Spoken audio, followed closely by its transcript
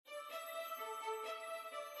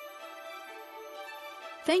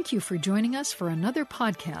Thank you for joining us for another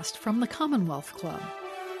podcast from the Commonwealth Club.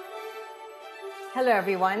 Hello,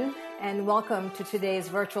 everyone, and welcome to today's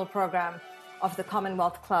virtual program of the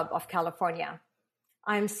Commonwealth Club of California.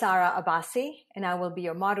 I'm Sarah Abbasi, and I will be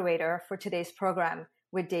your moderator for today's program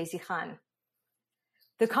with Daisy Khan.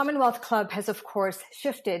 The Commonwealth Club has, of course,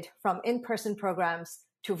 shifted from in-person programs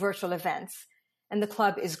to virtual events, and the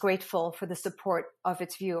club is grateful for the support of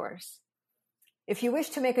its viewers. If you wish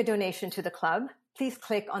to make a donation to the club, please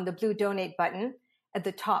click on the blue donate button at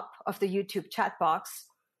the top of the YouTube chat box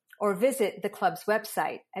or visit the club's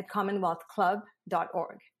website at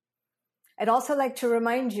commonwealthclub.org. I'd also like to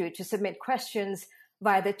remind you to submit questions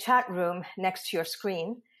via the chat room next to your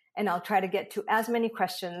screen, and I'll try to get to as many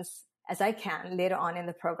questions as I can later on in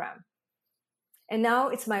the program. And now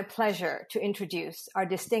it's my pleasure to introduce our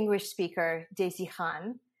distinguished speaker, Daisy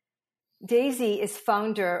Khan. Daisy is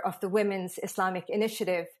founder of the Women's Islamic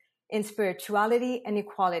Initiative in Spirituality and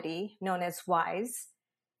Equality, known as WISE.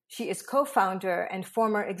 She is co-founder and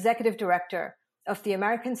former executive director of the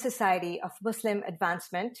American Society of Muslim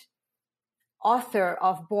Advancement, author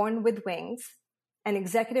of Born with Wings, and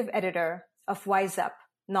executive editor of Wise Up,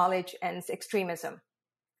 Knowledge Ends Extremism.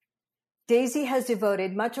 Daisy has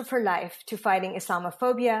devoted much of her life to fighting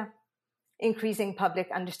Islamophobia, increasing public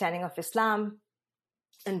understanding of Islam,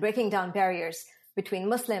 and breaking down barriers between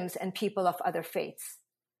Muslims and people of other faiths.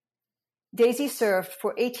 Daisy served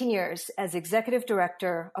for 18 years as executive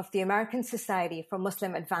director of the American Society for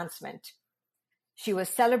Muslim Advancement. She was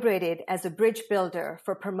celebrated as a bridge builder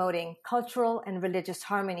for promoting cultural and religious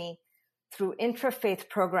harmony through interfaith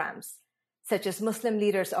programs, such as Muslim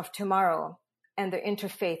Leaders of Tomorrow and the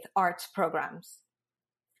Interfaith Arts programs.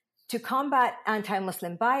 To combat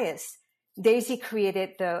anti-Muslim bias, Daisy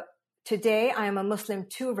created the Today I Am a Muslim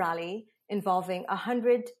Too rally involving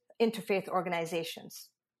 100 interfaith organizations.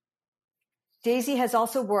 Daisy has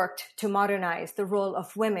also worked to modernize the role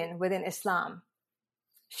of women within Islam.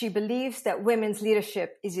 She believes that women's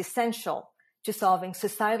leadership is essential to solving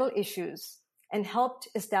societal issues and helped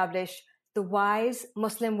establish the WISE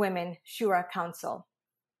Muslim Women Shura Council.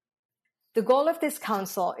 The goal of this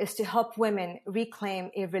council is to help women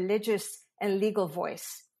reclaim a religious and legal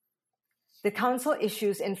voice. The council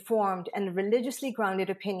issues informed and religiously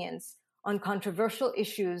grounded opinions on controversial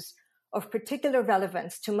issues of particular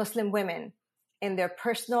relevance to Muslim women in their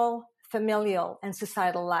personal, familial, and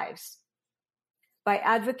societal lives. By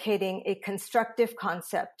advocating a constructive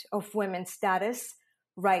concept of women's status,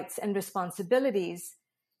 rights, and responsibilities,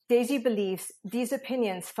 Daisy believes these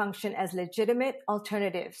opinions function as legitimate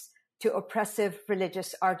alternatives to oppressive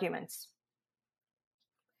religious arguments.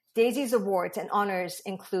 Daisy's awards and honors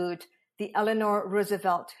include the Eleanor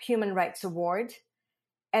Roosevelt Human Rights Award,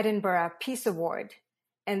 Edinburgh Peace Award,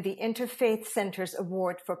 and the Interfaith Center's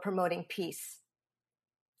Award for Promoting Peace.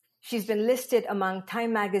 She's been listed among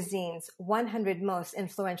Time Magazine's 100 Most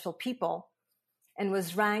Influential People and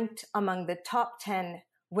was ranked among the top 10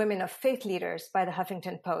 women of faith leaders by the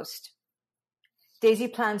Huffington Post. Daisy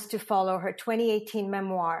plans to follow her 2018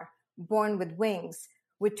 memoir, Born with Wings,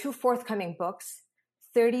 with 2 forthcoming books,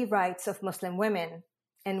 30 Rights of Muslim Women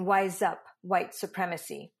and Wise Up, White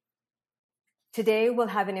Supremacy. Today, we'll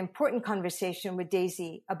have an important conversation with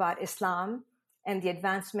Daisy about Islam and the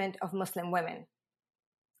advancement of Muslim women.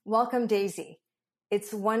 Welcome, Daisy.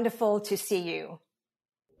 It's wonderful to see you.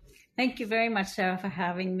 Thank you very much, Sarah, for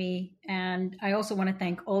having me. And I also want to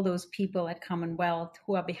thank all those people at Commonwealth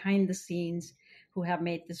who are behind the scenes, who have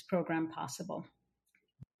made this program possible.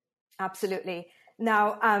 Absolutely.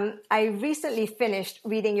 Now, I recently finished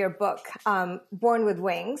reading your book, Born with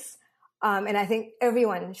Wings, and I think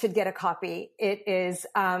everyone should get a copy. It is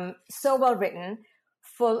so well written,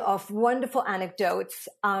 full of wonderful anecdotes,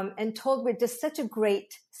 and told with just such a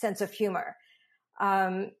great sense of humor.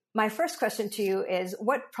 My first question to you is,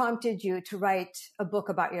 what prompted you to write a book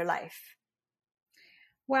about your life?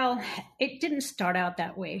 Well, it didn't start out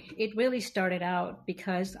that way. It really started out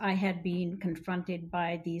because I had been confronted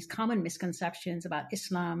by these common misconceptions about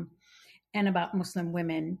Islam and about Muslim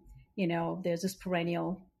women. You know, there's this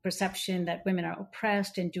perennial perception that women are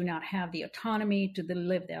oppressed and do not have the autonomy to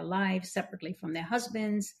live their lives separately from their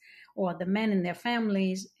husbands or the men in their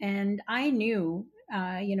families. And I knew,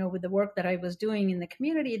 with the work that I was doing in the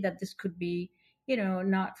community, that this could be,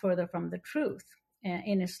 not further from the truth.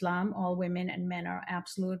 In Islam, all women and men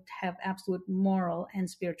have absolute moral and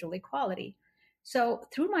spiritual equality. So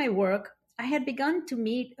through my work, I had begun to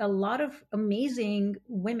meet a lot of amazing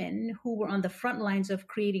women who were on the front lines of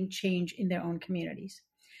creating change in their own communities.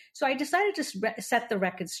 So I decided to set the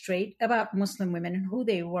record straight about Muslim women and who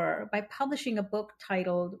they were by publishing a book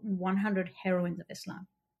titled 100 Heroines of Islam.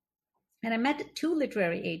 And I met two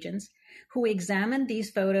literary agents who examined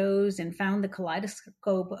these photos and found the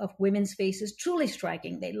kaleidoscope of women's faces truly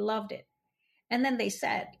striking. They loved it. And then they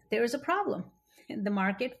said, there is a problem. The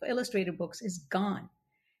market for illustrated books is gone.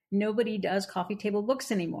 Nobody does coffee table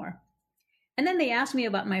books anymore. And then they asked me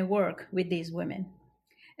about my work with these women.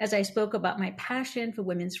 As I spoke about my passion for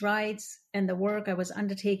women's rights and the work I was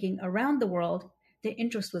undertaking around the world, their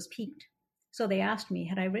interest was piqued. So they asked me,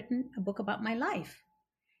 had I written a book about my life?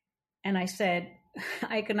 And I said,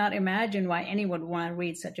 I could not imagine why anyone would want to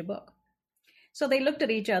read such a book. So they looked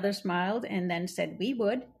at each other, smiled, and then said, we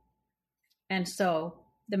would. And so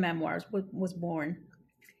the memoirs was born.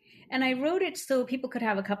 And I wrote it so people could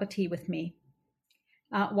have a cup of tea with me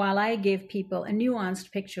while I give people a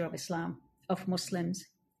nuanced picture of Islam, of Muslims,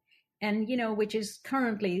 and, which is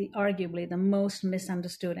currently arguably the most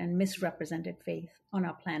misunderstood and misrepresented faith on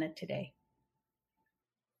our planet today.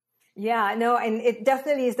 Yeah, no, and it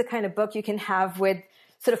definitely is the kind of book you can have with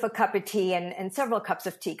sort of a cup of tea and several cups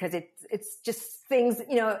of tea, because it's just things,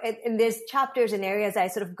 and there's chapters and areas I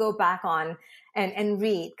sort of go back on and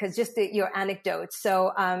read, because just your anecdotes.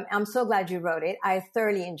 So I'm so glad you wrote it. I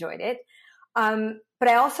thoroughly enjoyed it. But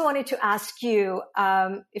I also wanted to ask you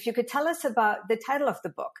if you could tell us about the title of the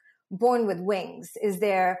book, Born with Wings. Is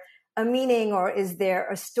there a meaning, or is there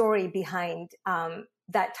a story behind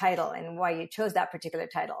that title and why you chose that particular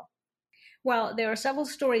title? Well, there are several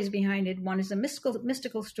stories behind it. One is a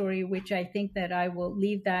mystical story, which I think that I will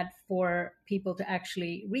leave that for people to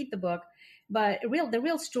actually read the book. But the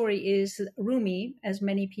real story is Rumi, as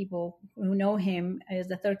many people who know him as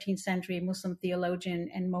the 13th century Muslim theologian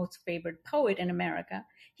and most favored poet in America.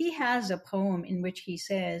 He has a poem in which he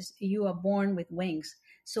says, you are born with wings,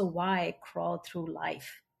 so why crawl through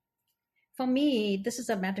life? For me, this is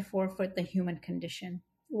a metaphor for the human condition.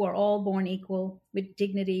 We're all born equal with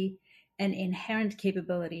dignity and inherent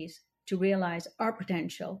capabilities to realize our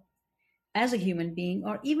potential as a human being,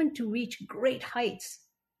 or even to reach great heights,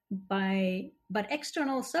 but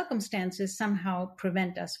external circumstances somehow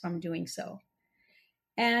prevent us from doing so.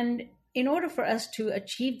 And in order for us to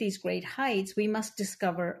achieve these great heights, we must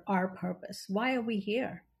discover our purpose. Why are we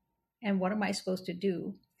here? And what am I supposed to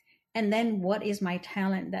do? And then what is my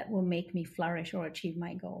talent that will make me flourish or achieve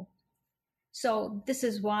my goal? So this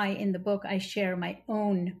is why in the book I share my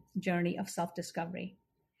own journey of self-discovery,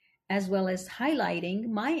 as well as highlighting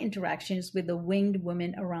my interactions with the winged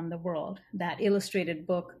women around the world. That illustrated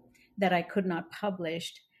book that I could not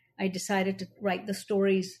publish, I decided to write the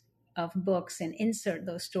stories of books and insert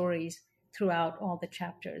those stories throughout all the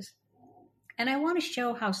chapters. And I want to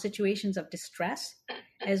show how situations of distress,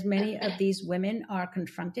 as many of these women are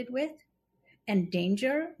confronted with, and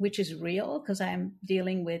danger, which is real, because I'm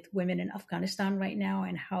dealing with women in Afghanistan right now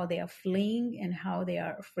and how they are fleeing and how they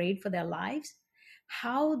are afraid for their lives,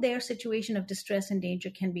 how their situation of distress and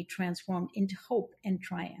danger can be transformed into hope and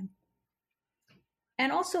triumph.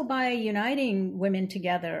 And also by uniting women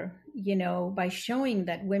together, by showing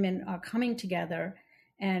that women are coming together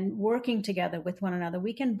and working together with one another,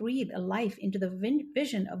 we can breathe a life into the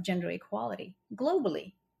vision of gender equality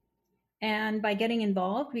globally. And by getting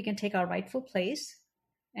involved, we can take our rightful place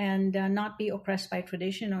and not be oppressed by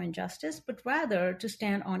tradition or injustice, but rather to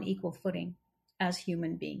stand on equal footing as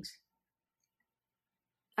human beings.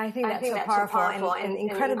 I think that's so powerful and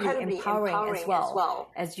incredibly empowering as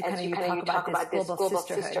well, as you talk about this global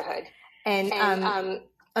sisterhood. And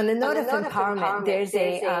on the note of empowerment, there's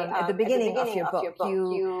at the beginning of your book,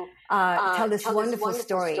 you tell this wonderful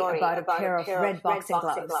story about a pair of red boxing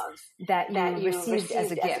gloves that you received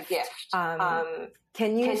as a gift.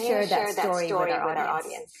 Can you share that story with our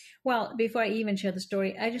audience? Well, before I even share the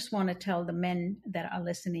story, I just want to tell the men that are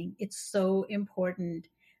listening, it's so important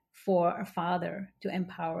for a father to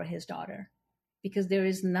empower his daughter, because there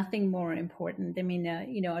is nothing more important. I mean,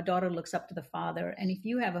 a daughter looks up to the father. And if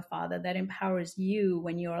you have a father that empowers you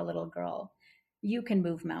when you're a little girl, you can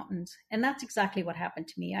move mountains. And that's exactly what happened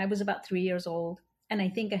to me. I was about 3 years old, and I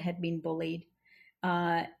think I had been bullied.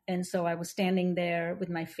 And so I was standing there with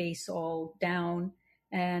my face all down,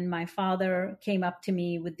 and my father came up to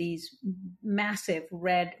me with these massive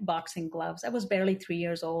red boxing gloves. I was barely 3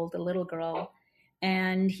 years old, a little girl.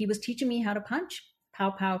 And he was teaching me how to punch.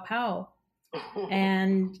 Pow, pow, pow.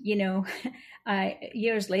 And,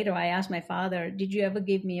 years later, I asked my father, did you ever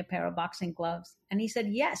give me a pair of boxing gloves? And he said,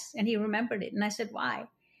 yes. And he remembered it. And I said, why?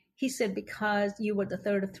 He said, because you were the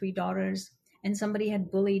third of three daughters and somebody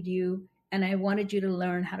had bullied you. And I wanted you to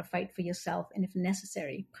learn how to fight for yourself. And if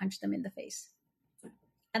necessary, punch them in the face.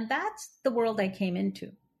 And that's the world I came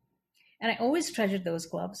into. And I always treasured those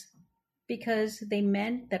gloves because they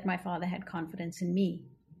meant that my father had confidence in me.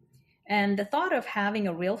 And the thought of having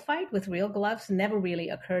a real fight with real gloves never really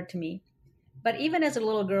occurred to me. But even as a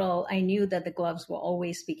little girl, I knew that the gloves were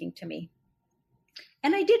always speaking to me.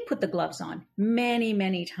 And I did put the gloves on many,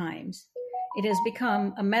 many times. It has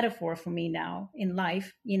become a metaphor for me now in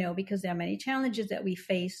life, because there are many challenges that we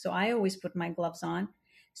face. So I always put my gloves on.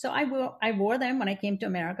 So I wore them when I came to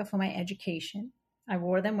America for my education. I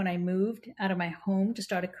wore them when I moved out of my home to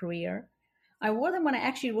start a career. I wore them when I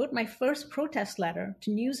actually wrote my first protest letter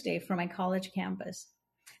to Newsday for my college campus.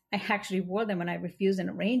 I actually wore them when I refused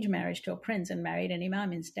an arranged marriage to a prince and married an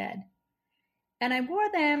imam instead. And I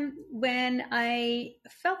wore them when I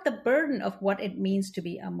felt the burden of what it means to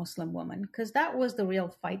be a Muslim woman, because that was the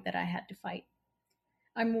real fight that I had to fight.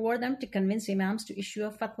 I wore them to convince imams to issue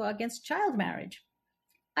a fatwa against child marriage.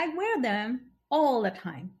 I wear them all the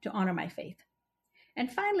time to honor my faith. And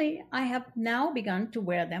finally, I have now begun to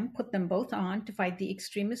wear them, put them both on to fight the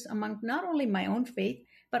extremists among not only my own faith,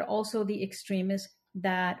 but also the extremists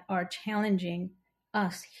that are challenging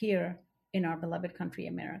us here in our beloved country,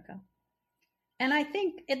 America. And I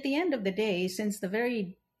think at the end of the day, since the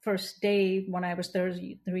very first day when I was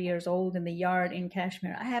 33 years old in the yard in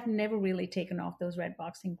Kashmir, I have never really taken off those red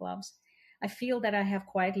boxing gloves. I feel that I have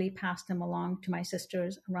quietly passed them along to my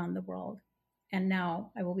sisters around the world. And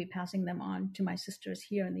now I will be passing them on to my sisters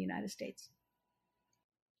here in the United States.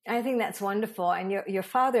 I think that's wonderful. And your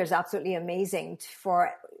father is absolutely amazing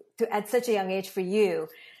to at such a young age for you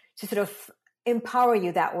to sort of empower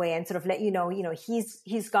you that way and sort of let you know,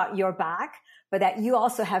 he's got your back, but that you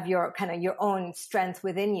also have your own strength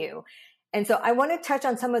within you. And so I want to touch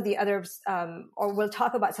on some of the others, or we'll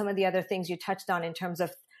talk about some of the other things you touched on in terms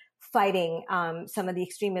of fighting some of the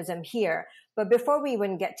extremism here. But before we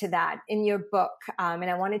even get to that, in your book, and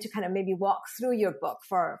I wanted to kind of maybe walk through your book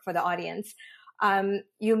for the audience,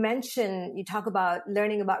 you talk about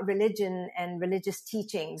learning about religion and religious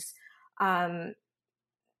teachings,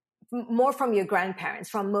 more from your grandparents,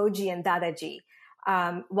 from Moji and Dadaji,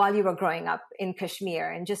 while you were growing up in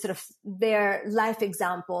Kashmir, and just sort of their life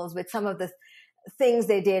examples with some of the things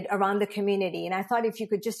they did around the community. And I thought if you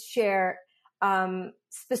could just share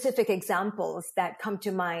specific examples that come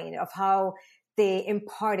to mind of how they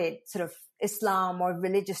imparted sort of Islam or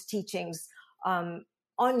religious teachings on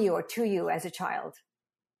you or to you as a child.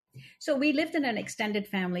 So we lived in an extended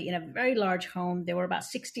family in a very large home. There were about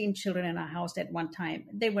 16 children in our house at one time.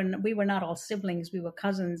 We were not all siblings. We were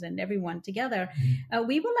cousins and everyone together.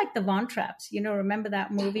 We were like the Von Trapps, remember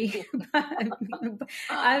that movie? And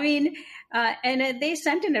they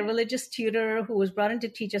sent in a religious tutor who was brought in to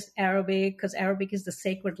teach us Arabic, because Arabic is the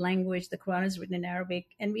sacred language. The Quran is written in Arabic.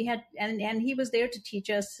 And he was there to teach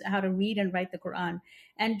us how to read and write the Quran.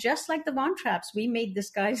 And just like the Von Trapps, we made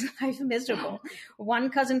this guy's life miserable.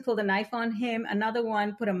 One cousin pulled a knife on him. Another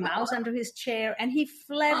one put a mouse under his chair, and he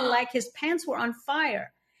fled like his pants were on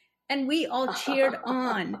fire. And we all cheered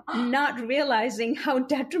on, not realizing how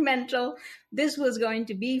detrimental this was going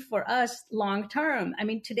to be for us long term. I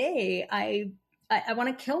mean, today I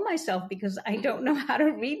want to kill myself because I don't know how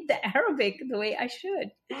to read the Arabic the way I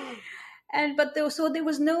should. But there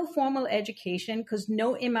was no formal education, because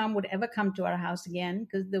no imam would ever come to our house again,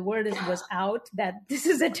 because the word was out that this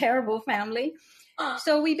is a terrible family.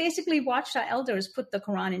 So we basically watched our elders put the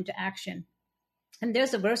Quran into action. And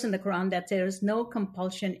there's a verse in the Quran that there's no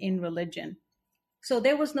compulsion in religion. So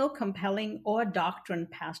there was no compelling or doctrine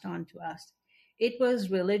passed on to us. It was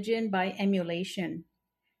religion by emulation.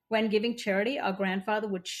 When giving charity, our grandfather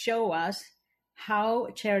would show us how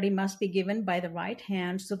charity must be given by the right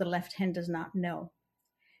hand so the left hand does not know.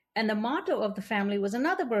 And the motto of the family was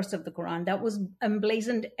another verse of the Quran that was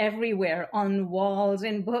emblazoned everywhere on walls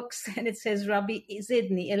and books. And it says, Rabbi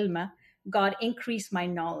zidni ilma, God increase my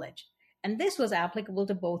knowledge. And this was applicable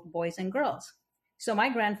to both boys and girls. So my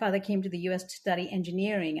grandfather came to the U.S. to study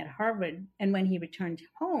engineering at Harvard. And when he returned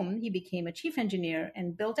home, he became a chief engineer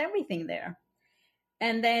and built everything there.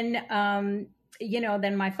 And then,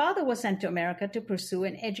 then my father was sent to America to pursue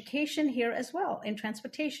an education here as well in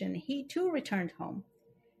transportation. He too returned home.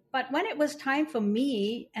 But when it was time for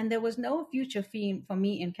me, and there was no future for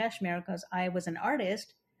me in Kashmir because I was an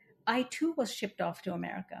artist, I too was shipped off to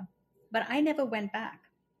America. But I never went back,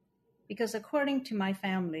 because according to my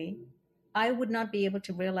family, I would not be able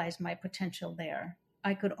to realize my potential there.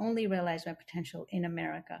 I could only realize my potential in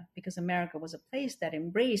America, because America was a place that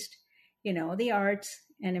embraced, the arts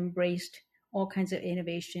and embraced all kinds of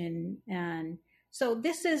innovation. And so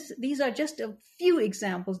these are just a few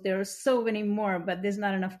examples. There are so many more, but there's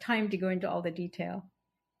not enough time to go into all the detail.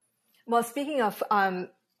 Well, speaking of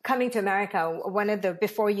coming to America,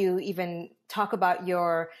 before you even talk about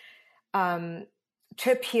your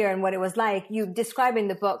trip here and what it was like, you describe in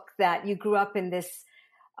the book that you grew up in this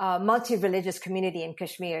multi-religious community in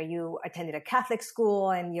Kashmir. You attended a Catholic school,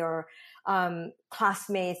 and your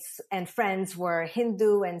classmates and friends were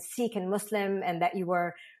Hindu and Sikh and Muslim, and that you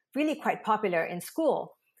were really quite popular in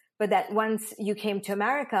school. But that once you came to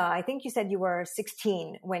America, I think you said you were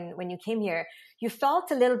 16 when you came here, you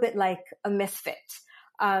felt a little bit like a misfit.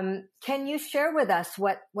 Can you share with us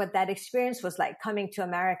what that experience was like coming to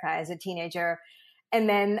America as a teenager? And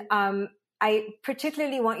then I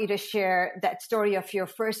particularly want you to share that story of your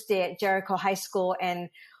first day at Jericho High School and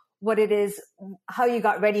what it is, how you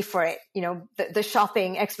got ready for it, you know, the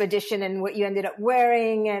shopping expedition and what you ended up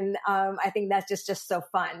wearing. And I think that's just so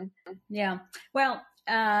fun. Yeah. Well,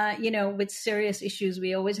 with serious issues,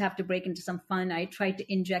 we always have to break into some fun. I tried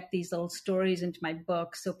to inject these little stories into my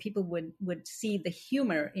book so people would see the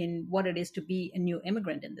humor in what it is to be a new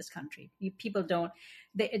immigrant in this country. People don't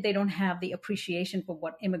have the appreciation for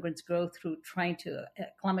what immigrants go through trying to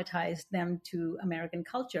acclimatize them to American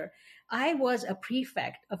culture. I was a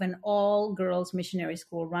prefect of an all-girls missionary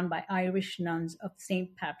school run by Irish nuns of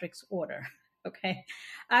St. Patrick's Order. Okay.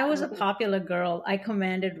 I was a popular girl. I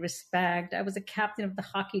commanded respect. I was a captain of the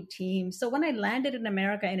hockey team. So when I landed in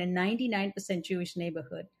America in a 99% Jewish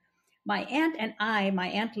neighborhood, my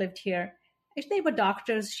aunt lived here. If they were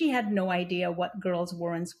doctors, she had no idea what girls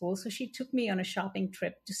wore in school. So she took me on a shopping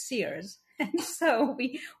trip to Sears. And so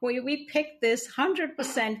we picked this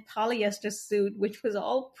 100% polyester suit, which was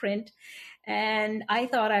all print. And I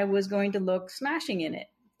thought I was going to look smashing in it.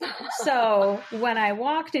 So when I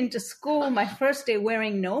walked into school, my first day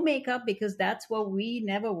wearing no makeup, because that's what we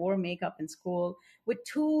never wore makeup in school, with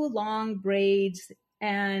 2 long braids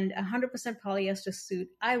and 100% polyester suit,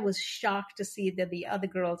 I was shocked to see that the other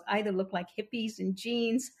girls either looked like hippies in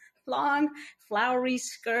jeans, long flowery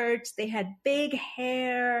skirts. They had big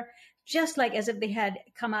hair, just like as if they had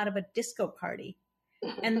come out of a disco party.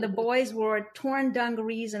 And the boys wore torn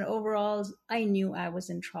dungarees and overalls. I knew I was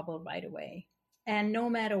in trouble right away. And no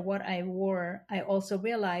matter what I wore, I also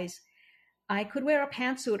realized I could wear a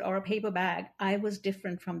pantsuit or a paper bag. I was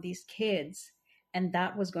different from these kids. And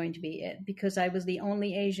that was going to be it, because I was the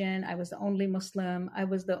only Asian. I was the only Muslim. I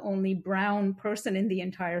was the only brown person in the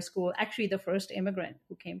entire school, actually the first immigrant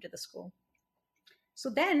who came to the school. So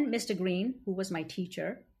then Mr. Green, who was my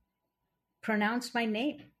teacher, pronounced my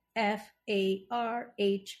name, Farhat,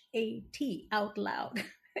 out loud.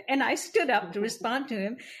 And I stood up to respond to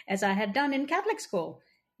him as I had done in Catholic school.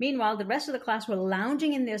 Meanwhile, the rest of the class were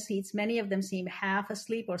lounging in their seats. Many of them seemed half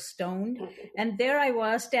asleep or stoned. And there I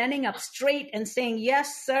was, standing up straight and saying,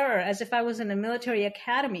 "Yes, sir," as if I was in a military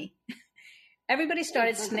academy. Everybody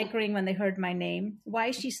started snickering when they heard my name. Why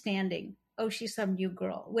is she standing? Oh, she's some new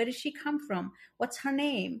girl. Where did she come from? What's her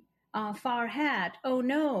name? Farhat. Oh,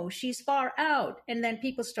 no, she's far out. And then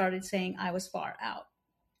people started saying I was far out.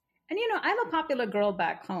 And, I'm a popular girl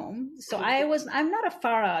back home. So I'm not a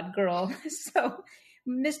Farhat girl. So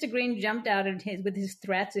Mr. Green jumped out with his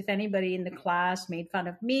threats. If anybody in the class made fun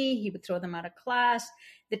of me, he would throw them out of class.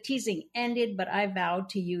 The teasing ended, but I vowed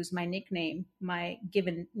to use my nickname. My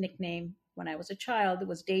given nickname when I was a child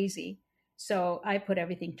was Daisy. So I put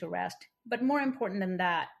everything to rest. But more important than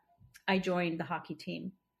that, I joined the hockey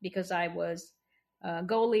team because I was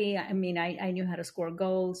goalie. I mean, I knew how to score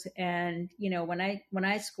goals. And, when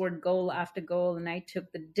I scored goal after goal and I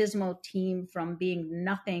took the dismal team from being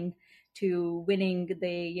nothing to winning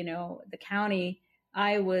the county,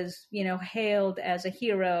 I was, hailed as a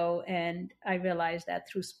hero. And I realized that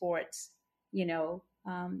through sports, you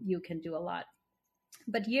can do a lot.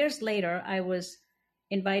 But years later, I was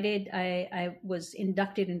invited, I was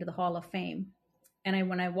inducted into the Hall of Fame. And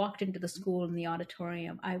when I walked into the school in the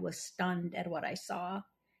auditorium, I was stunned at what I saw.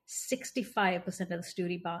 65% of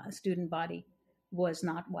the student body was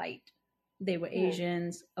not white. They were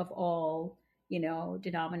Asians of all,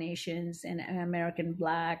 denominations, and American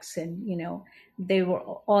Blacks. And, they were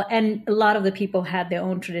all, and a lot of the people had their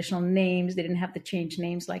own traditional names. They didn't have to change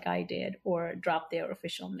names like I did or drop their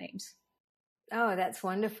official names. Oh, that's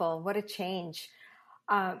wonderful. What a change.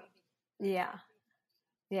 Yeah.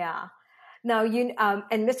 Now,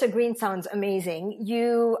 and Mr. Green sounds amazing.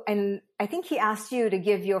 And I think he asked you to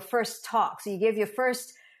give your first talk. So you gave your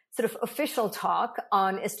first sort of official talk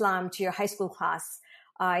on Islam to your high school class.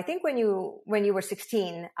 I think when you were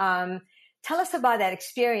 16. Tell us about that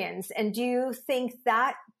experience. And do you think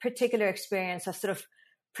that particular experience of sort of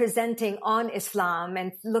presenting on Islam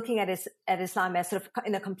and looking at Islam as sort of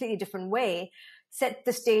in a completely different way set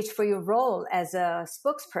the stage for your role as a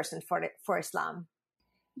spokesperson for Islam?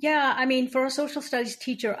 Yeah, I mean, for a social studies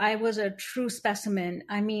teacher, I was a true specimen.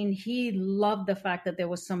 I mean, he loved the fact that there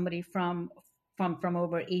was somebody from from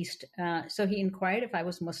over east. So he inquired if I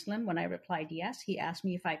was Muslim. When I replied yes, he asked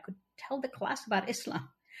me if I could tell the class about Islam.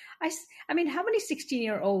 I mean, how many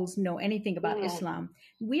 16-year-olds know anything about Islam?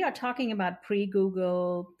 We are talking about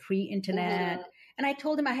pre-Google, pre-internet. And I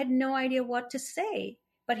told him I had no idea what to say.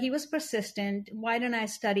 But he was persistent. Why don't I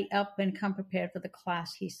study up and come prepared for the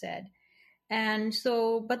class, he said. And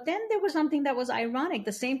so, but then there was something that was ironic.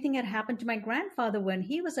 The same thing had happened to my grandfather when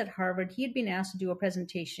he was at Harvard. He had been asked to do a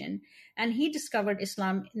presentation, and he discovered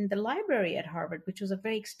Islam in the library at Harvard, which was a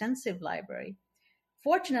very extensive library.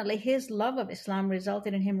 Fortunately, his love of Islam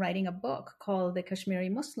resulted in him writing a book called The Kashmiri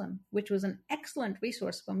Muslim, which was an excellent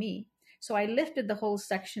resource for me. So I lifted the whole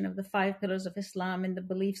section of the 5 pillars of Islam and the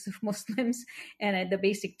beliefs of Muslims and the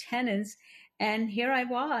basic tenets. And here I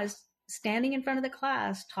was, standing in front of the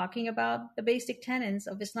class, talking about the basic tenets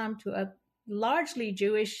of Islam to a largely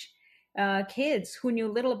Jewish kids who knew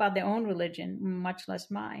little about their own religion, much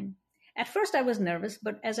less mine. At first I was nervous,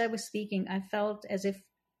 but as I was speaking, I felt as if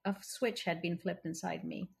a switch had been flipped inside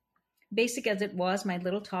me. Basic as it was, my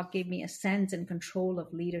little talk gave me a sense and control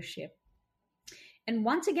of leadership. And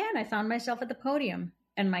once again, I found myself at the podium,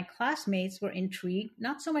 and my classmates were intrigued,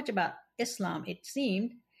 not so much about Islam, it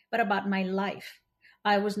seemed, but about my life.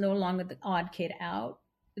 I was no longer the odd kid out,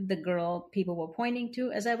 the girl people were pointing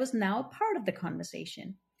to, as I was now part of the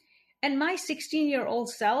conversation. And my 16-year-old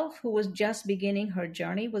self, who was just beginning her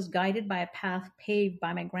journey, was guided by a path paved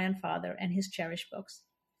by my grandfather and his cherished books.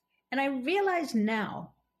 And I realize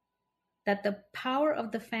now that the power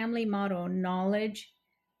of the family motto, knowledge,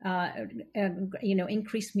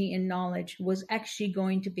 increase me in knowledge, was actually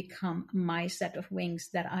going to become my set of wings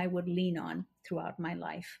that I would lean on throughout my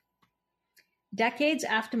life. Decades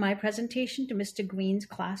after my presentation to Mr. Green's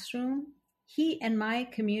classroom, he and my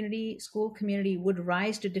school community would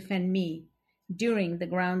rise to defend me during the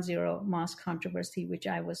Ground Zero mosque controversy, which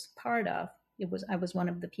I was part of. I was one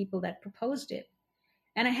of the people that proposed it.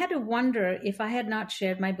 And I had to wonder, if I had not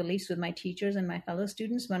shared my beliefs with my teachers and my fellow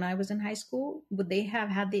students when I was in high school, would they have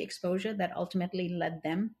had the exposure that ultimately led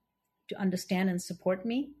them to understand and support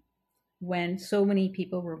me when so many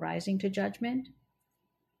people were rising to judgment?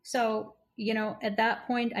 So, at that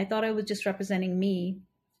point, I thought I was just representing me,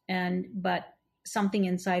 but something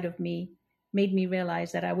inside of me made me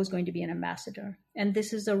realize that I was going to be an ambassador. And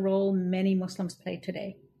this is a role many Muslims play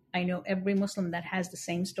today. I know every Muslim that has the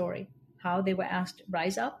same story, how they were asked to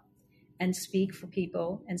rise up and speak for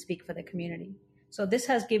people and speak for the community. So this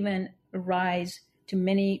has given rise to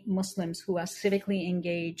many Muslims who are civically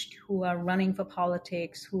engaged, who are running for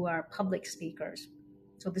politics, who are public speakers.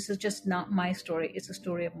 So this is just not my story. It's a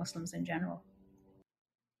story of Muslims in general.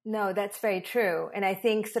 No, that's very true. And I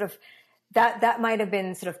think sort of that might have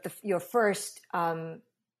been sort of your first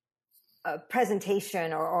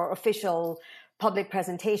presentation or official public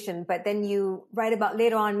presentation. But then you write about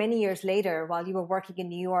later on, many years later, while you were working in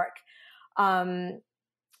New York,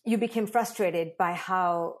 you became frustrated by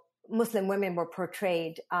how Muslim women were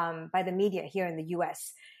portrayed by the media here in the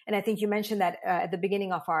U.S. And I think you mentioned that at the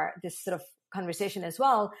beginning of this sort of conversation as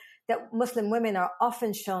well, that Muslim women are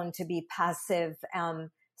often shown to be passive,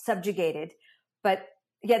 subjugated, but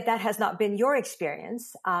yet that has not been your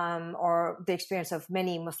experience or the experience of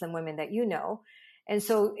many Muslim women that you know. And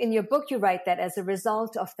so in your book, you write that as a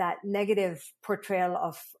result of that negative portrayal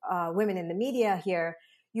of women in the media here,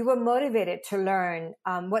 you were motivated to learn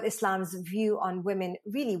what Islam's view on women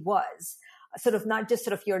really was, sort of not just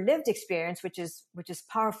sort of your lived experience, which is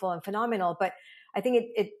powerful and phenomenal, but I think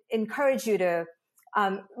it encouraged you to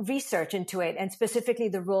research into it, and specifically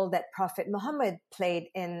the role that Prophet Muhammad played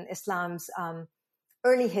in Islam's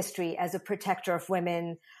early history as a protector of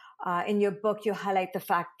women. In your book, you highlight the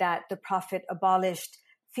fact that the Prophet abolished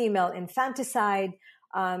female infanticide.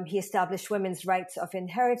 He established women's rights of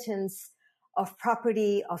inheritance, of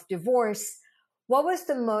property, of divorce. What was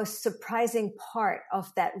the most surprising part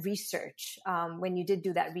of that research when you did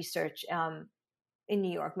do that research in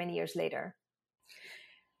New York many years later?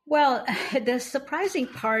 Well, the surprising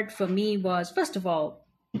part for me was, first of all,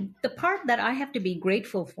 the part that I have to be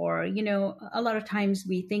grateful for. A lot of times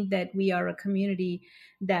we think that we are a community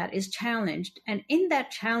that is challenged. And in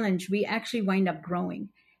that challenge, we actually wind up growing.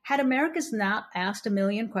 Had Americans not asked a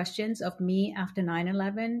million questions of me after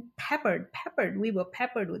 9/11, we were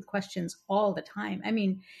peppered with questions all the time. I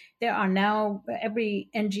mean, there are now, every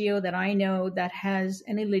NGO that I know that has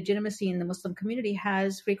any legitimacy in the Muslim community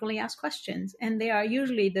has frequently asked questions. And they are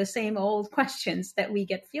usually the same old questions that we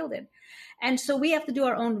get fielded. And so we have to do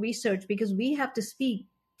our own research because we have to speak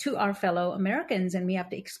to our fellow Americans and we have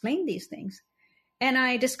to explain these things. And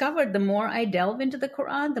I discovered the more I delve into the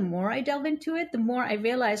Quran, the more I delve into it, the more I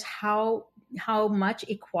realize how much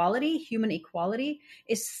equality, human equality,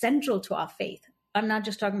 is central to our faith. I'm not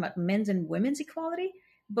just talking about men's and women's equality,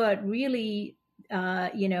 but really, a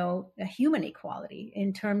human equality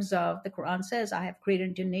in terms of the Quran says, I have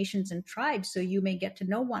created you nations and tribes so you may get to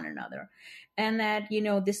know one another. And that,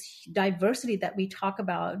 this diversity that we talk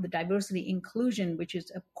about, the diversity inclusion, which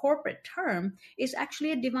is a corporate term, is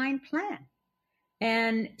actually a divine plan.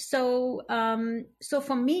 And so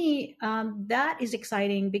for me, that is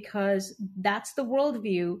exciting because that's the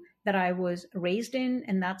worldview that I was raised in,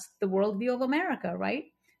 and that's the worldview of America, right?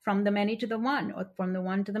 From the many to the one, or from the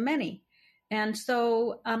one to the many. And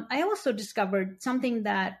so I also discovered something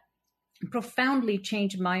that profoundly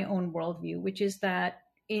changed my own worldview, which is that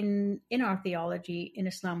in our theology, in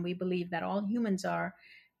Islam, we believe that all humans are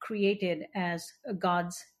created as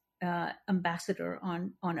God's ambassador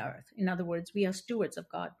on earth. In other words, we are stewards of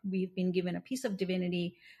God. We've been given a piece of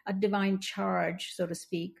divinity, a divine charge, so to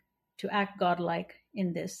speak, to act godlike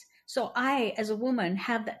in this. So I, as a woman,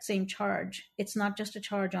 have that same charge. It's not just a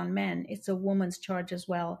charge on men, it's a woman's charge as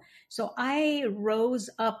well. So I rose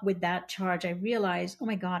up with that charge. I realized, oh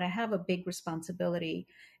my God, I have a big responsibility.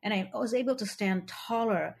 And I was able to stand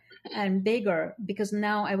taller and bigger because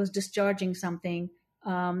now I was discharging something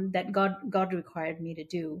that God required me to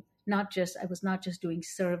do. I was not just doing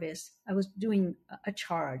service. I was doing a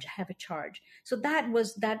charge. I have a charge. So that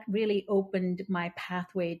really opened my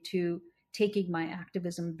pathway to taking my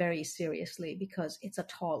activism very seriously because it's a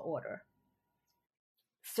tall order.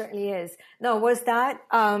 Certainly is. Now, was that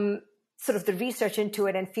sort of the research into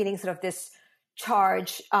it and feeling sort of this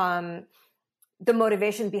charge, the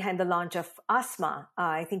motivation behind the launch of ASMA?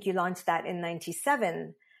 I think you launched that in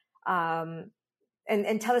 97.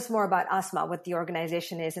 And tell us more about ASMA, what the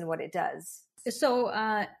organization is and what it does. So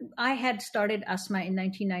I had started ASMA in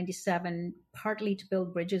 1997, partly to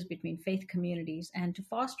build bridges between faith communities and to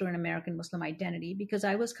foster an American Muslim identity, because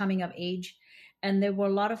I was coming of age, and there were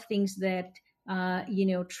a lot of things that,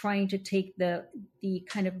 trying to take the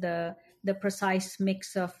kind of the precise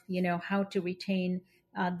mix of, how to retain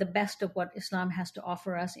the best of what Islam has to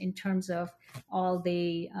offer us in terms of all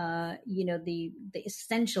the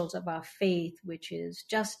essentials of our faith, which is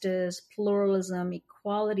justice, pluralism,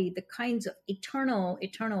 equality, the kinds of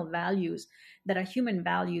eternal values that are human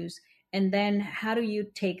values. And then how do you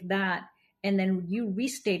take that and then you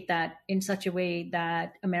restate that in such a way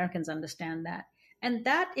that Americans understand that? And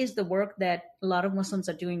that is the work that a lot of Muslims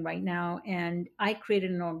are doing right now. And I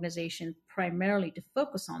created an organization primarily to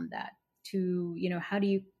focus on that. To, how do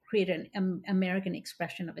you create an American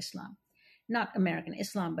expression of Islam? Not American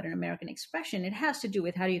Islam, but an American expression. It has to do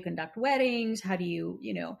with how do you conduct weddings? How do you,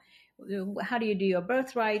 how do you do your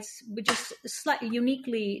birthrights, which is slightly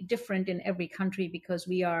uniquely different in every country because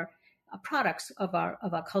we are products of our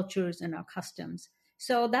cultures and our customs.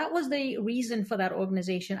 So that was the reason for that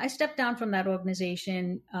organization. I stepped down from that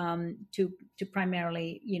organization to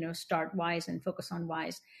primarily, start WISE and focus on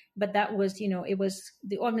WISE. But that was,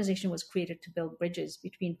 the organization was created to build bridges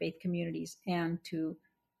between faith communities and to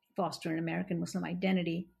foster an American Muslim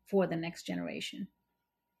identity for the next generation.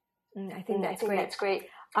 I think that's great.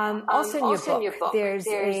 Also in your book, there's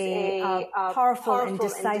a powerful and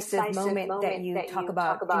decisive moment that you talk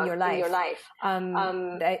about in your life.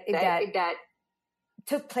 That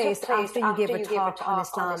took place after you gave a talk on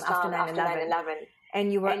Islam after 9/11.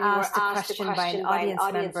 And you were asked a question by an audience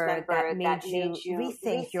member that made you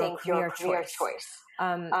rethink your career choice.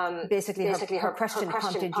 Basically, her question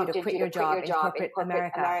prompted you to quit your job in corporate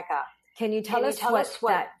America. Can you tell us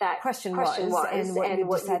what that question was and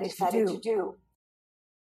what you decided to do?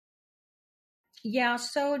 Yeah,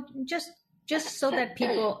 so just so that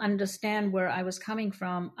people understand where I was coming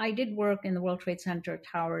from, I did work in the World Trade Center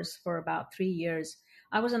towers for about 3 years.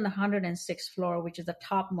 I was on the 106th floor, which is the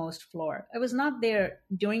topmost floor. I was not there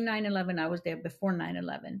during 9/11. I was there before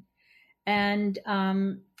 9/11. And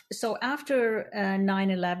so after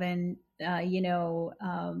 9/11,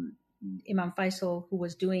 Imam Faisal, who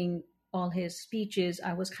was doing all his speeches,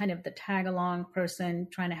 I was kind of the tag-along person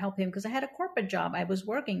trying to help him because I had a corporate job. I was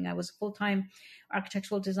working. I was a full-time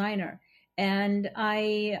architectural designer. And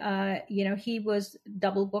he was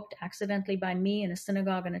double booked accidentally by me in a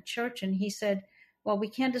synagogue and a church. And he said, well, we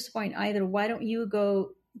can't disappoint either. Why don't you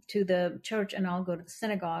go to the church and I'll go to the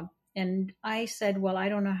synagogue? And I said, well, I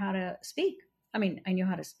don't know how to speak. I mean, I knew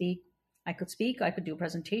how to speak. I could speak. I could do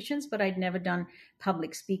presentations, but I'd never done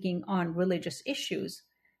public speaking on religious issues.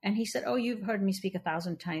 And he said, oh, you've heard me speak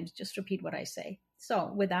 1,000 times. Just repeat what I say.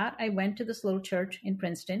 So with that, I went to this little church in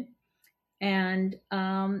Princeton. And,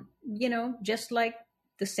 just like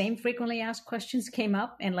the same frequently asked questions came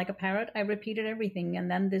up and like a parrot, I repeated everything. And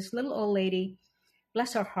then this little old lady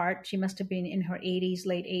bless her heart, she must have been in her 80s,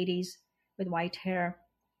 late 80s, with white hair.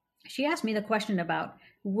 She asked me the question about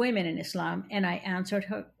women in Islam, and I answered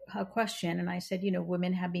her question. And I said,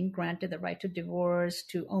 women have been granted the right to divorce,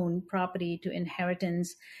 to own property, to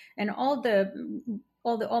inheritance, and all the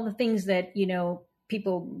things that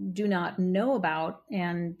people do not know about.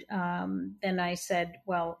 And then I said,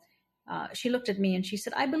 well, she looked at me and she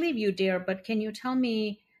said, I believe you, dear, but can you tell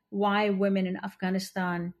me why women in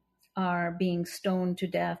Afghanistan are being stoned to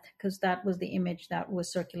death? Because that was the image that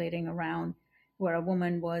was circulating around, where a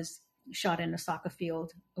woman was shot in a soccer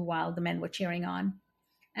field while the men were cheering on.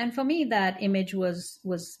 And for me, that image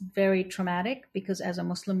was very traumatic, because as a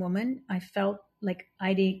Muslim woman, I felt like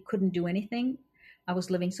I couldn't do anything. I was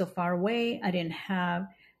living so far away. I didn't have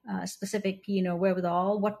specific,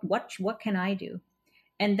 wherewithal. What can I do?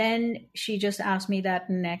 And then she just asked me that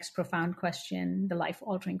next profound question, the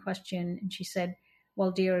life-altering question. And she said,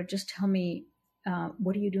 well, dear, just tell me,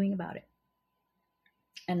 what are you doing about it?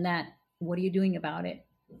 And that, what are you doing about it,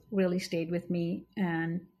 really stayed with me.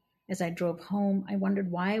 And as I drove home, I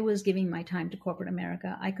wondered why I was giving my time to corporate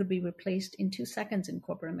America. I could be replaced in 2 seconds in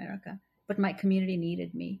corporate America, but my community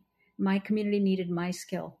needed me. My community needed my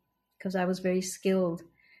skill, because I was very skilled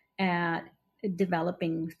at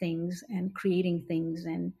developing things and creating things.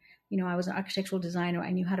 And, I was an architectural designer.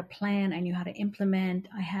 I knew how to plan. I knew how to implement.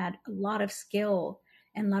 I had a lot of skill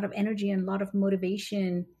and a lot of energy and a lot of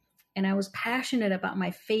motivation. And I was passionate about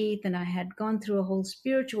my faith, and I had gone through a whole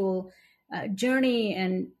spiritual journey,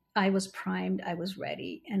 and I was primed. I was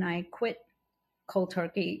ready. And I quit cold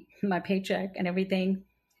turkey, my paycheck and everything.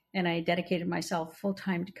 And I dedicated myself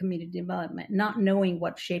full-time to community development, not knowing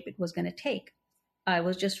what shape it was going to take. I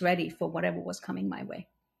was just ready for whatever was coming my way.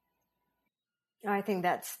 I think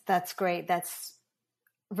that's great. That's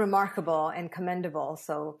remarkable and commendable.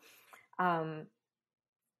 So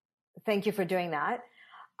thank you for doing that.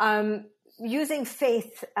 Using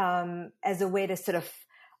faith as a way to sort of,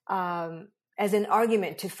 as an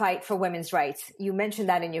argument to fight for women's rights. You mentioned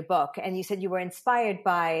that in your book, and you said you were inspired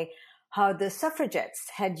by how the suffragettes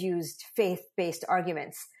had used faith-based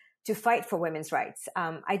arguments to fight for women's rights.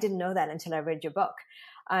 I didn't know that until I read your book.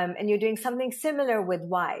 And you're doing something similar with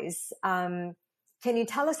WISE. Can you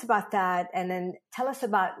tell us about that? And then tell us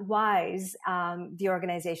about WISE, the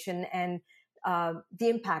organization, and the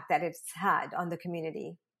impact that it's had on the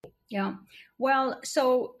community. Yeah. Well,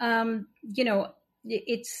 so,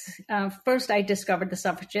 it's first I discovered the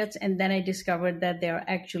suffragettes, and then I discovered that they're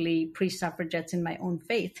actually pre-suffragettes in my own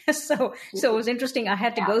faith. So it was interesting. I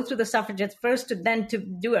had to go through the suffragettes first to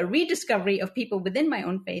do a rediscovery of people within my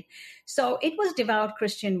own faith. So it was devout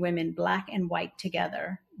Christian women, black and white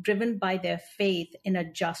together, driven by their faith in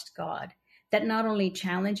a just God that not only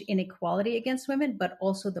challenged inequality against women, but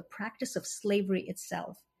also the practice of slavery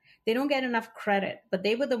itself. They don't get enough credit, but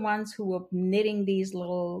they were the ones who were knitting these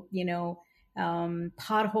little,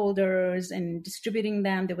 pot holders and distributing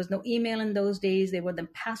them. There was no email in those days. They were them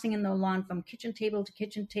passing in the lawn from kitchen table to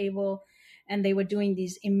kitchen table. And they were doing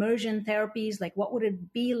these immersion therapies, like what would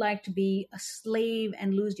it be like to be a slave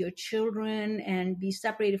and lose your children and be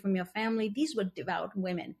separated from your family? These were devout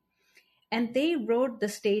women. And they wrote the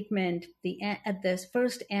statement at this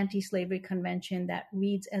first anti-slavery convention that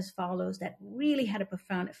reads as follows, that really had a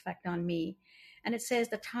profound effect on me. And it says,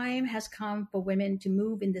 the time has come for women to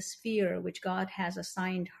move in the sphere which God has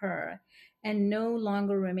assigned her, and no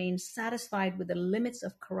longer remain satisfied with the limits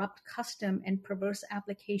of corrupt custom and perverse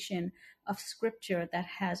application of scripture that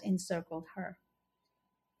has encircled her.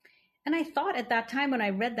 And I thought at that time when I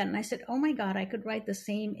read that, and I said, oh my God, I could write the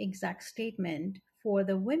same exact statement for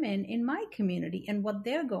the women in my community and what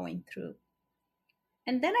they're going through.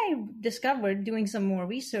 And then I discovered, doing some more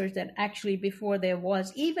research, that actually before there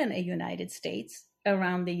was even a United States,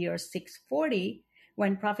 around the year 640,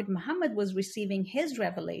 when Prophet Muhammad was receiving his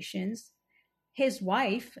revelations, his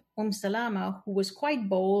wife, Salama, who was quite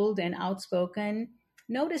bold and outspoken,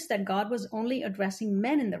 noticed that God was only addressing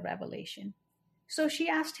men in the revelation. So she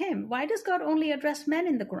asked him, why does God only address men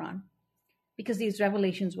in the Quran? Because these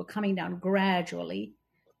revelations were coming down gradually.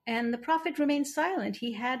 And the prophet remained silent.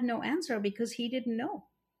 He had no answer because he didn't know.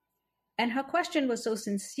 And her question was so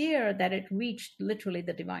sincere that it reached literally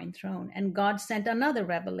the divine throne. And God sent another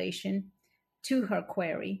revelation to her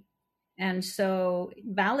query. And so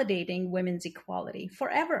validating women's equality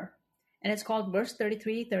forever. And it's called verse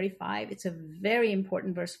 33, 35. It's a very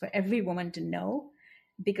important verse for every woman to know,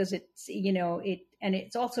 because it's, and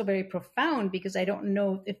it's also very profound, because I don't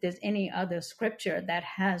know if there's any other scripture that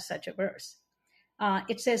has such a verse.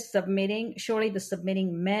 It says submitting, surely the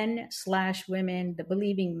submitting men/women, the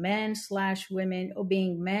believing men/women,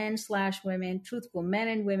 obeying men/women, truthful men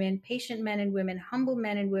and women, patient men and women, humble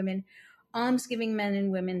men and women, almsgiving men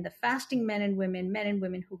and women, the fasting men and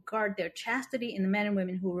women who guard their chastity, and the men and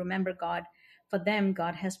women who remember God. For them,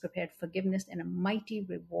 God has prepared forgiveness and a mighty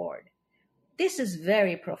reward. This is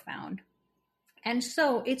very profound. And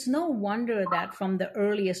so it's no wonder that from the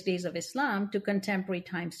earliest days of Islam to contemporary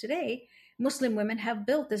times today, Muslim women have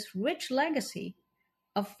built this rich legacy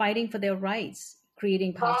of fighting for their rights,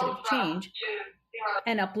 creating positive change,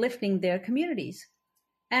 and uplifting their communities.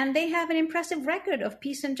 And they have an impressive record of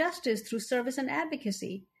peace and justice through service and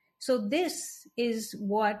advocacy. So this is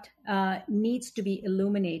what needs to be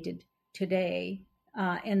illuminated today.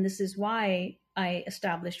 And this is why I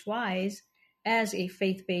established WISE as a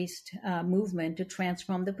faith-based movement to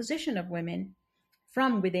transform the position of women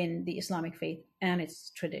from within the Islamic faith and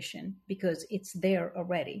its tradition, because it's there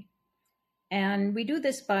already. And we do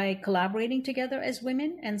this by collaborating together as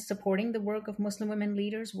women and supporting the work of Muslim women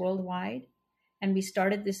leaders worldwide. And we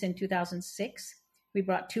started this in 2006. We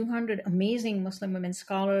brought 200 amazing Muslim women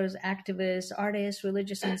scholars, activists, artists,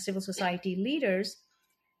 religious and civil society leaders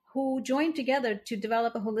who joined together to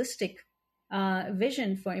develop a holistic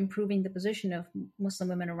vision for improving the position of Muslim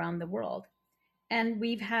women around the world. And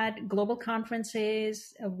we've had global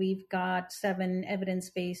conferences. We've got 7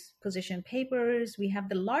 evidence-based position papers. We have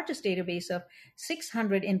the largest database of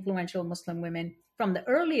 600 influential Muslim women from the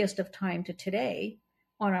earliest of time to today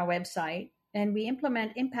on our website. And we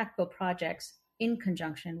implement impactful projects in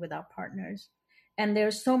conjunction with our partners. And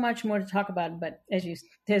there's so much more to talk about, but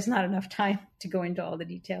there's not enough time to go into all the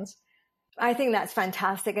details. I think that's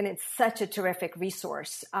fantastic. And it's such a terrific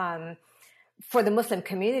resource for the Muslim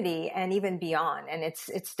community and even beyond. And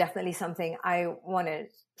it's definitely something I want to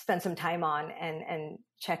spend some time on and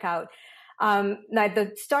check out. Now, at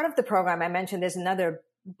the start of the program, I mentioned there's another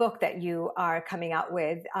book that you are coming out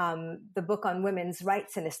with, the book on women's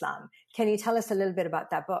rights in Islam. Can you tell us a little bit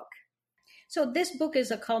about that book? So this book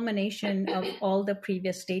is a culmination of all the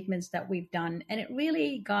previous statements that we've done. And it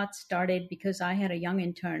really got started because I had a young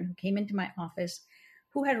intern who came into my office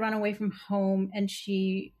who had run away from home, and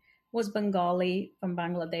she was Bengali from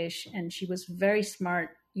Bangladesh, and she was very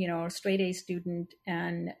smart, a straight A student.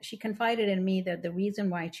 And she confided in me that the reason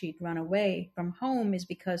why she'd run away from home is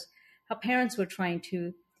because her parents were trying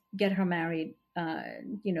to get her married,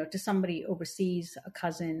 to somebody overseas, a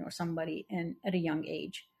cousin or somebody, and at a young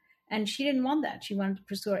age. And she didn't want that. She wanted to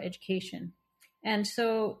pursue her education. And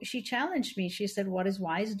so she challenged me. She said, "What is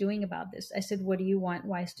WISE doing about this?" I said, "What do you want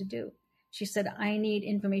WISE to do?" She said, "I need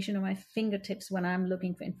information on my fingertips when I'm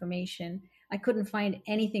looking for information. I couldn't find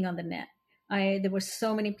anything on the net. There were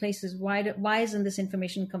so many places. Why isn't this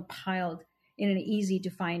information compiled in an easy to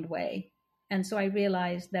find way?" And so I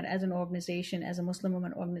realized that as an organization, as a Muslim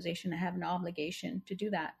women organization, I have an obligation to do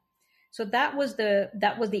that. So that was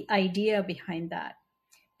the idea behind that.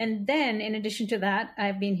 And then in addition to that,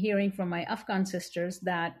 I've been hearing from my Afghan sisters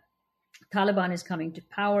that Taliban is coming to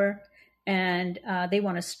power, and they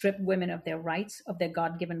want to strip women of their rights, of their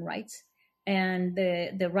God-given rights. And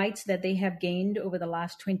the rights that they have gained over the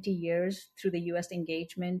last 20 years through the U.S.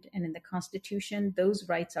 engagement and in the Constitution, those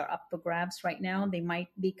rights are up for grabs right now. They might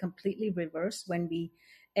be completely reversed when we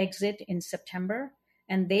exit in September.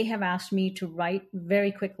 And they have asked me to write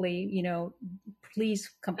very quickly, please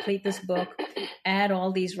complete this book, add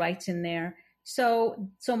all these rights in there. So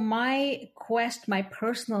my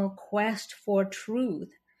personal quest for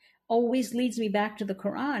truth always leads me back to the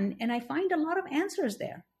Quran, and I find a lot of answers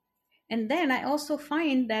there. And then I also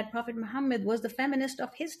find that Prophet Muhammad was the feminist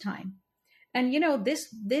of his time. And,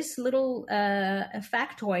 this little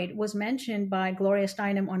factoid was mentioned by Gloria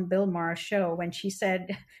Steinem on Bill Maher's show when she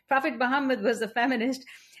said Prophet Muhammad was a feminist.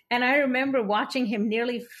 And I remember watching him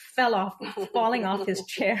nearly falling off his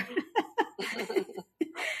chair.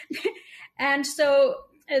 And so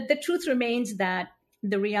the truth remains that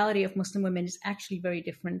the reality of Muslim women is actually very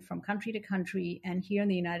different from country to country. And here in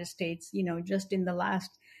the United States, just in the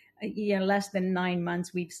last less than 9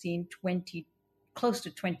 months, we've seen close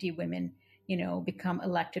to 20 women become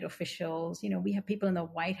elected officials. We have people in the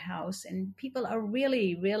White House, and people are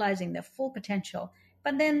really realizing their full potential.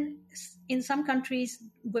 But then in some countries,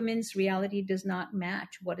 women's reality does not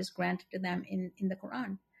match what is granted to them in the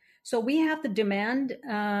Quran. So we have to demand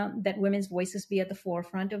that women's voices be at the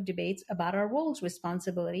forefront of debates about our roles,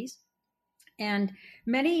 responsibilities. And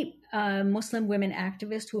many Muslim women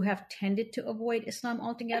activists who have tended to avoid Islam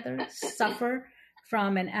altogether suffer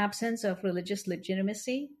from an absence of religious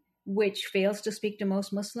legitimacy, which fails to speak to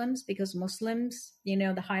most Muslims, because Muslims,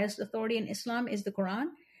 the highest authority in Islam is the Quran.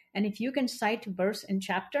 And if you can cite verse and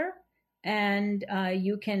chapter, and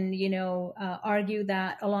you can, argue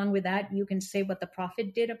that along with that, you can say what the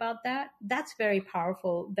prophet did about that. That's very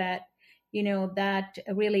powerful. That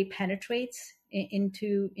really penetrates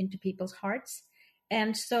into people's hearts.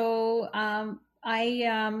 And so I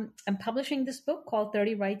am publishing this book called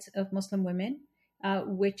 30 Rights of Muslim Women,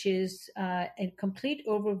 which is a complete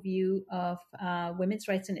overview of women's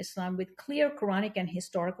rights in Islam with clear Quranic and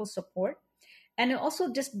historical support. And it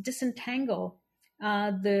also just disentangle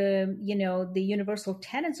the universal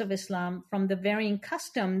tenets of Islam from the varying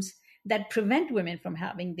customs that prevent women from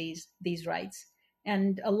having these rights.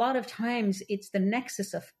 And a lot of times it's the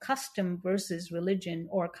nexus of custom versus religion,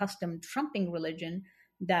 or custom trumping religion,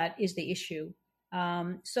 that is the issue.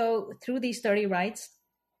 So through these 30 rights,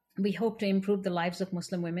 we hope to improve the lives of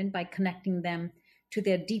Muslim women by connecting them to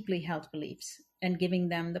their deeply held beliefs and giving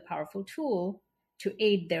them the powerful tool to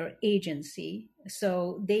aid their agency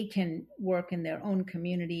so they can work in their own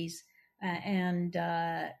communities.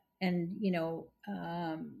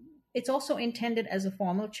 It's also intended as a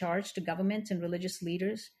formal charge to governments and religious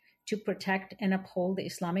leaders to protect and uphold the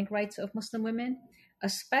Islamic rights of Muslim women,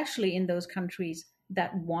 especially in those countries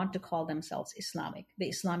that want to call themselves Islamic. The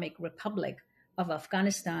Islamic Republic of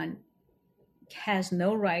Afghanistan has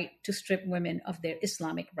no right to strip women of their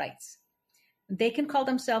Islamic rights. They can call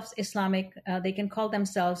themselves Islamic, they can call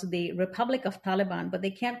themselves the Republic of Taliban, but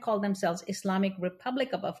they can't call themselves Islamic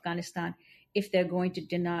Republic of Afghanistan if they're going to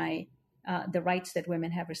deny the rights that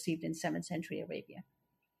women have received in 7th century Arabia.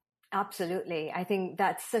 Absolutely. I think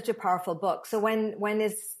that's such a powerful book. So when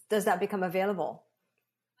does that become available?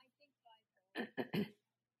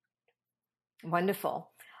 Wonderful.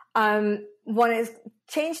 Want to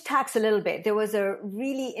change tacks a little bit. There was a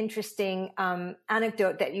really interesting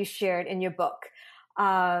anecdote that you shared in your book.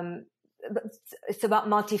 It's about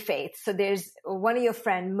multi-faith. So there's one of your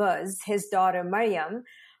friend, Muz, his daughter, Maryam,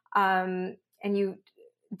 and you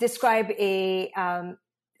describe a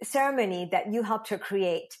ceremony that you helped her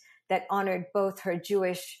create that honored both her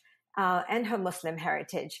Jewish and her Muslim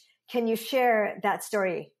heritage. Can you share that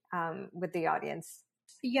story with the audience?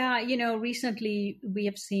 Yeah, recently we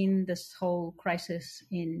have seen this whole crisis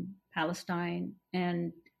in Palestine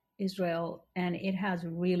and Israel, and it has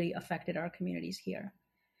really affected our communities here.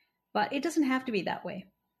 But it doesn't have to be that way,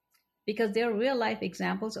 because there are real life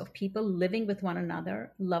examples of people living with one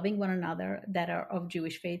another, loving one another, that are of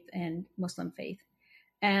Jewish faith and Muslim faith.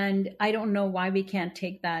 And I don't know why we can't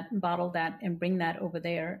take that, bottle that, and bring that over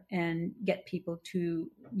there and get people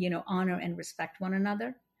to, honor and respect one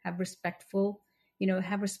another, have respect for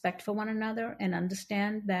one another, and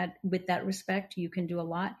understand that with that respect, you can do a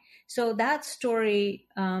lot. So that story,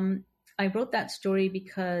 I wrote that story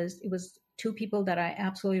because it was two people that I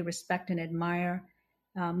absolutely respect and admire,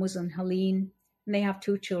 Muz and Helene. And they have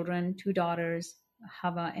two children, two daughters,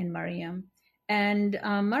 Hava and Maryam. And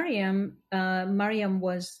Maryam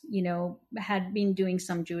was, had been doing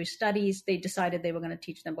some Jewish studies. They decided they were going to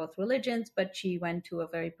teach them both religions, but she went to a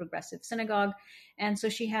very progressive synagogue. And so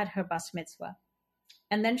she had her bas mitzvah.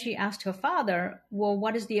 And then she asked her father, well,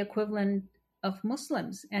 what is the equivalent of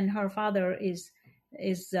Muslims? And her father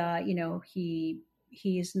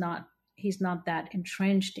he's not that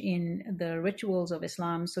entrenched in the rituals of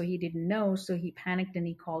Islam, so he didn't know. So he panicked and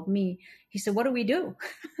he called me. He said, what do we do?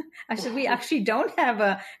 I said, we actually don't have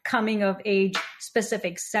a coming of age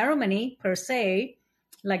specific ceremony per se,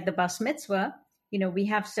 like the bas mitzvah. We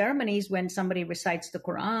have ceremonies when somebody recites the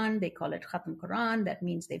Quran. They call it Khatam Quran. That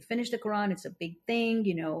means they finished the Quran. It's a big thing.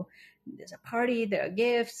 There's a party, there are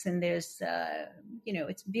gifts, and there's,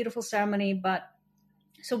 it's a beautiful ceremony. But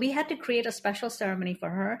so we had to create a special ceremony for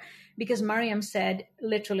her, because Maryam said,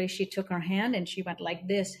 literally, she took her hand and she went like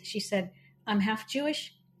this. She said, I'm half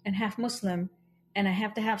Jewish and half Muslim, and I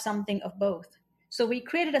have to have something of both. So we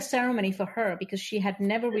created a ceremony for her because she had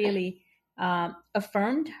never really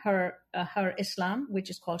affirmed her Islam, which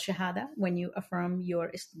is called Shahada, when you affirm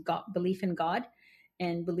your belief in God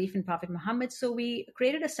and belief in Prophet Muhammad. So we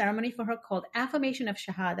created a ceremony for her called Affirmation of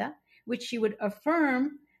Shahada, which she would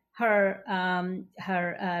affirm her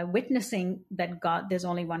witnessing that God, there's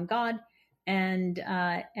only one God.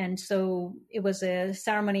 And so it was a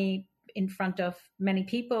ceremony in front of many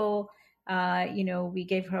people. We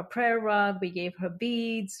gave her a prayer rug, we gave her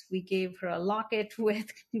beads, we gave her a locket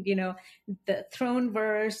with, the throne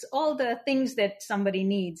verse, all the things that somebody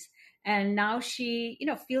needs. And now she,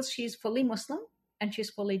 feels she's fully Muslim and she's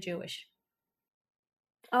fully Jewish.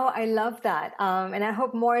 Oh, I love that. And I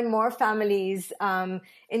hope more and more families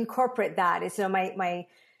incorporate that. It's, my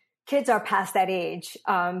kids are past that age,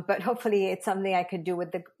 but hopefully it's something I could do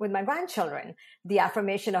with my grandchildren. The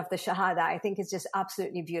affirmation of the Shahada, I think, is just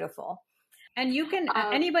absolutely beautiful. And you can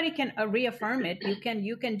anybody can reaffirm it.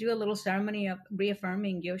 You can do a little ceremony of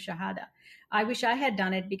reaffirming your Shahada. I wish I had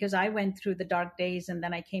done it because I went through the dark days and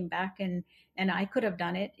then I came back and I could have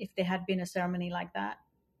done it if there had been a ceremony like that,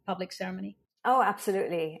 public ceremony. Oh,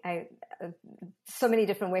 absolutely. So many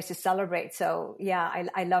different ways to celebrate. So yeah,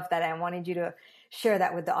 I love that. I wanted you to share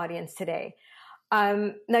that with the audience today.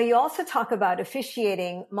 Now, you also talk about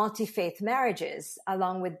officiating multi-faith marriages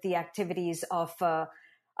along with the activities of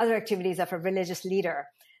other activities of a religious leader.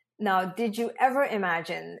 Now, did you ever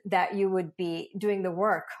imagine that you would be doing the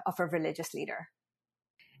work of a religious leader?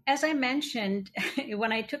 As I mentioned,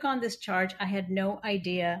 when I took on this charge, I had no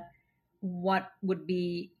idea what would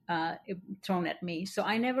be thrown at me. So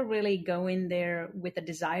I never really go in there with a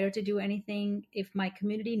desire to do anything. If my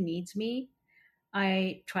community needs me,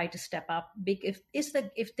 I try to step up.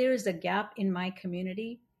 If there is a gap in my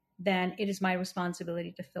community, then it is my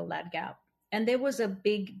responsibility to fill that gap. And there was a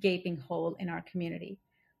big gaping hole in our community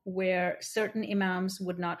where certain imams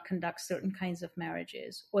would not conduct certain kinds of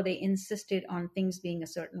marriages, or they insisted on things being a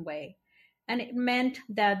certain way. And it meant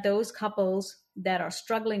that those couples that are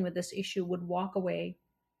struggling with this issue would walk away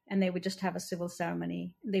and they would just have a civil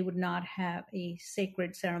ceremony. They would not have a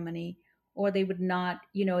sacred ceremony, or they would not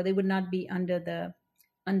be under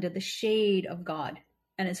the shade of God.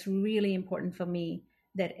 And it's really important for me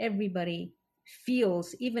that everybody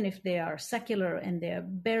feels, even if they are secular and they're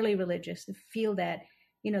barely religious, to feel that,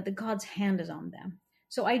 the God's hand is on them.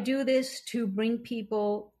 So I do this to bring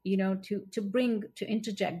people, to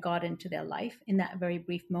interject God into their life in that very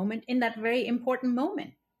brief moment, in that very important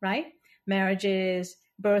moment, right? Marriages,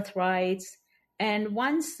 birthrights. And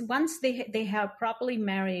once they have properly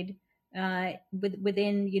married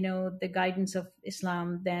within, the guidance of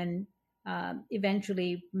Islam, then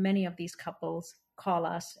eventually many of these couples call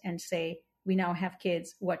us and say, we now have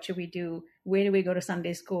kids. What should we do? Where do we go to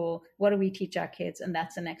Sunday school? What do we teach our kids? And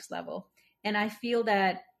that's the next level. And I feel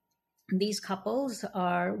that these couples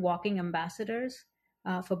are walking ambassadors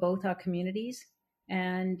for both our communities,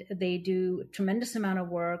 and they do a tremendous amount of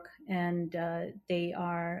work, and they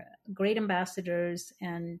are great ambassadors,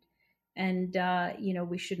 and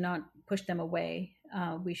we should not push them away.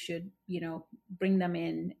 We should, bring them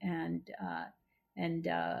in and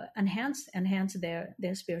enhance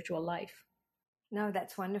their spiritual life. No,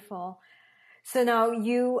 that's wonderful. So now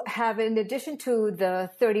you have, in addition to the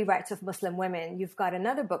 30 Rights of Muslim Women, you've got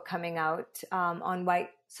another book coming out on white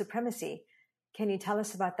supremacy. Can you tell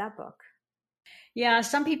us about that book? Yeah,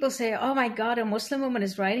 some people say, oh my God, a Muslim woman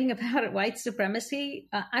is writing about white supremacy.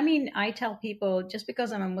 I tell people, just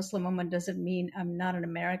because I'm a Muslim woman doesn't mean I'm not an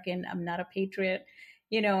American, I'm not a patriot.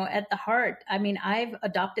 At the heart, I've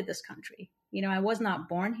adopted this country. I was not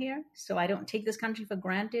born here, so I don't take this country for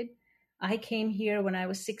granted. I came here when I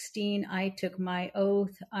was 16. I took my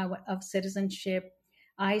oath of citizenship.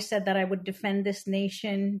 I said that I would defend this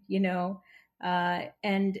nation,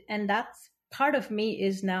 and that's part of me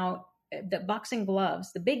is now the boxing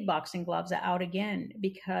gloves, the big boxing gloves are out again,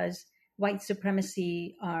 because white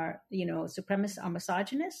supremacy supremacists are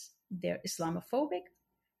misogynists, they're Islamophobic,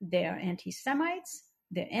 they're anti-Semites,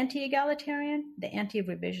 they're anti-egalitarian, they're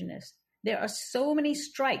anti-revisionist. There are so many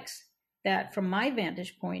strikes that, from my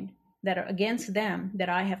vantage point, that are against them, that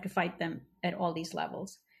I have to fight them at all these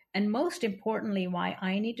levels. And most importantly, why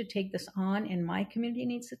I need to take this on and my community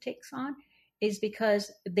needs to take this on is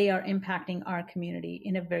because they are impacting our community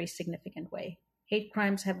in a very significant way. Hate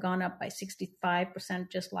crimes have gone up by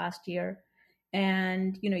 65% just last year.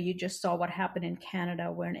 And, you just saw what happened in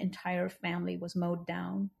Canada, where an entire family was mowed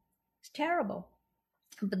down. It's terrible.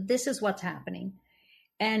 But this is what's happening.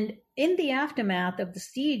 And in the aftermath of the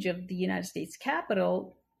siege of the United States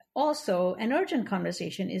Capitol, also an urgent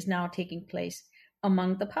conversation is now taking place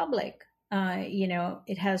among the public.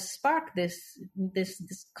 It has sparked this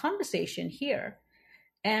conversation here.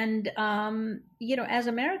 And, as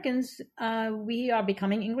Americans, we are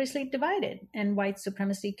becoming increasingly divided, and white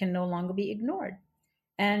supremacy can no longer be ignored.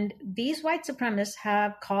 And these white supremacists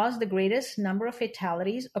have caused the greatest number of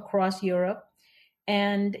fatalities across Europe.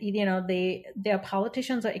 And, their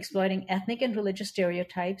politicians are exploiting ethnic and religious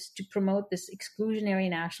stereotypes to promote this exclusionary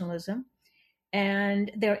nationalism.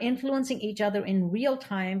 And they're influencing each other in real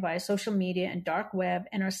time via social media and dark web,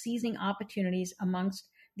 and are seizing opportunities amongst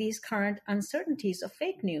these current uncertainties of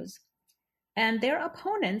fake news. And their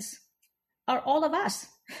opponents are all of us.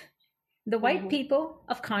 The white people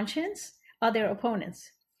of conscience are their opponents.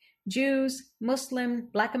 Jews, Muslim,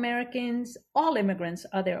 Black Americans, all immigrants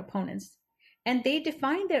are their opponents. And they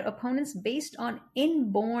define their opponents based on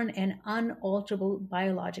inborn and unalterable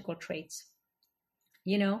biological traits.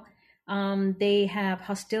 You know, they have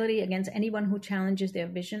hostility against anyone who challenges their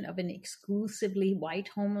vision of an exclusively white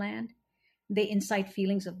homeland. They incite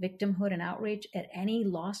feelings of victimhood and outrage at any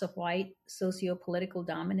loss of white socio-political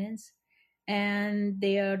dominance. And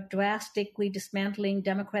they are drastically dismantling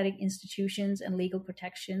democratic institutions and legal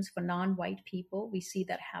protections for non-white people. We see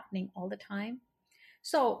that happening all the time.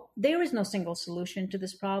 So there is no single solution to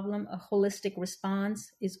this problem. A holistic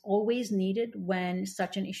response is always needed when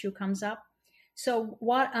such an issue comes up. So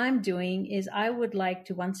what I'm doing is I would like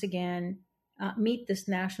to once again meet this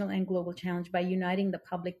national and global challenge by uniting the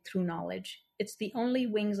public through knowledge. It's the only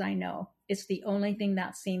wings I know. It's the only thing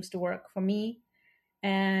that seems to work for me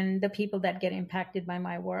and the people that get impacted by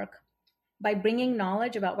my work. By bringing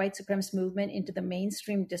knowledge about white supremacist movement into the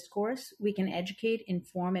mainstream discourse, we can educate,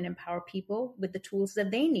 inform, and empower people with the tools that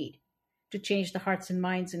they need to change the hearts and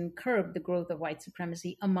minds and curb the growth of white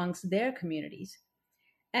supremacy amongst their communities.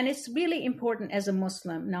 And it's really important as a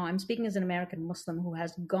Muslim. Now, I'm speaking as an American Muslim who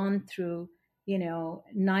has gone through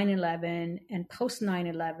 9/11 and post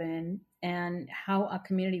 9/11 and how our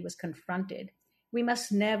community was confronted. We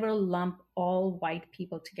must never lump all white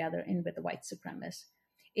people together in with the white supremacists.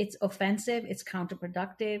 It's offensive, it's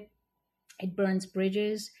counterproductive, it burns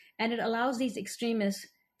bridges, and it allows these extremists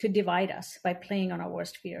to divide us by playing on our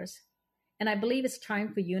worst fears. And I believe it's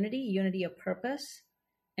time for unity of purpose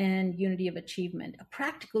and unity of achievement, a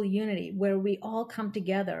practical unity where we all come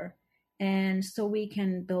together and so we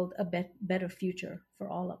can build a better future for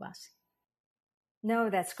all of us. No,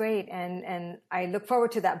 that's great. And I look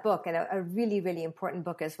forward to that book, and a really, really important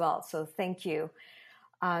book as well. So thank you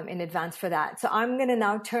in advance for that. So I'm going to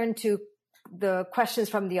now turn to the questions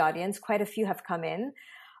from the audience. Quite a few have come in.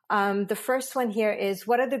 The first one here is,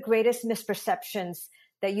 what are the greatest misperceptions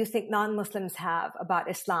that you think non-Muslims have about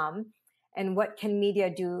Islam, and what can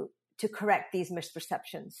media do to correct these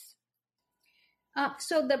misperceptions?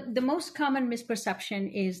 So the most common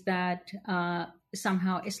misperception is that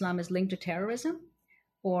somehow Islam is linked to terrorism,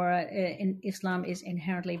 or Islam is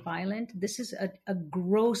inherently violent. This is a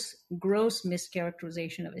gross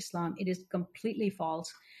mischaracterization of Islam. It is completely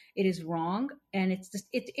false. It is wrong, and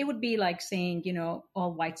it would be like saying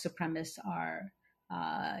all white supremacists are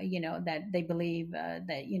that they believe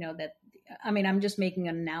that I mean, I'm just making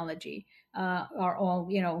an analogy, are all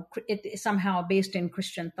somehow based in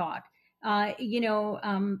Christian thought.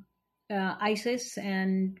 ISIS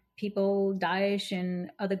and people, Daesh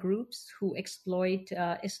and other groups who exploit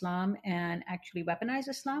Islam and actually weaponize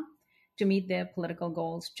Islam to meet their political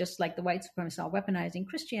goals, just like the white supremacists are weaponizing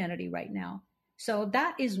Christianity right now. So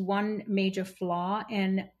that is one major flaw.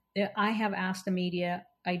 And I have asked the media,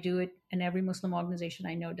 I do it, and every Muslim organization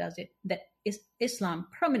I know does it, that Islam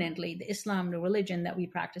permanently, the Islam, the religion that we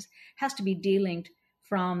practice, has to be delinked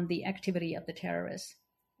from the activity of the terrorists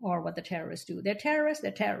or what the terrorists do. They're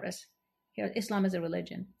terrorists. Here, Islam is a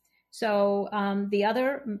religion. So the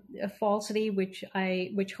other falsity, which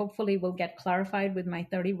hopefully will get clarified with my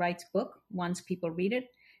 30 Rights book once people read it,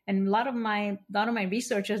 and a lot of my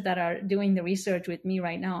researchers that are doing the research with me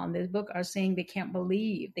right now on this book are saying they can't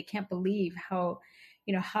believe how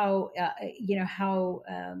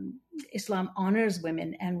Islam honors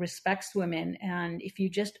women and respects women, and if you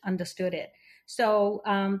just understood it. So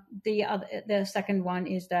the second one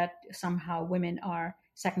is that somehow women are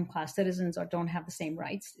second-class citizens or don't have the same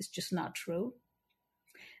rights. It's just not true.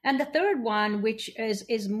 And the third one, which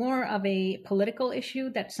is more of a political issue,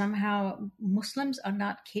 that somehow Muslims are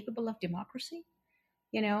not capable of democracy,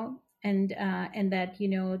 and that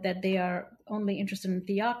that they are only interested in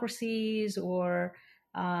theocracies, or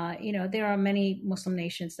there are many Muslim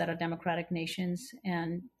nations that are democratic nations,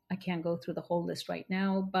 and I can't go through the whole list right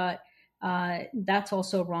now, but that's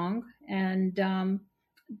also wrong. And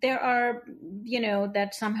there are,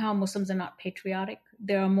 that somehow Muslims are not patriotic.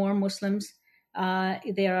 There are more Muslims.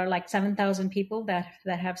 There are like 7,000 people that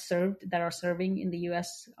have served, that are serving in the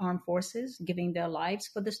U.S. Armed Forces, giving their lives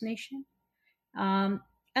for this nation. And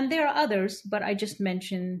there are others, but I just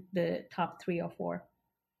mentioned the top 3 or 4.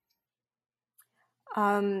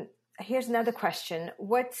 Here's another question.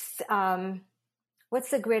 What's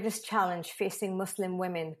the greatest challenge facing Muslim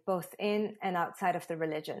women, both in and outside of the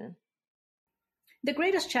religion? The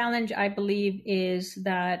greatest challenge, I believe, is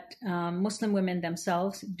that Muslim women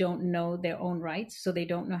themselves don't know their own rights, so they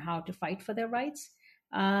don't know how to fight for their rights.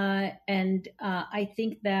 And I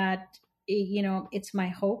think that, it's my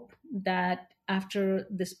hope that after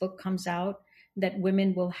this book comes out, that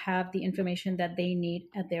women will have the information that they need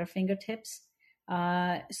at their fingertips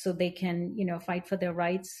so they can, fight for their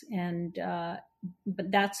rights. And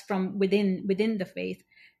but that's from within the faith.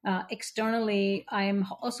 Externally, I am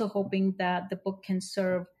also hoping that the book can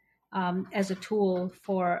serve as a tool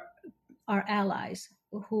for our allies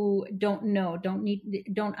who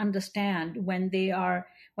don't understand when they're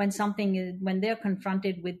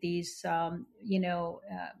confronted with these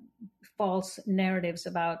false narratives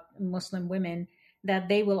about Muslim women, that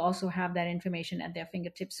they will also have that information at their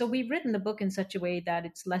fingertips. So we've written the book in such a way that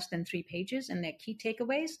it's less than 3 pages and they're key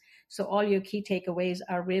takeaways. So all your key takeaways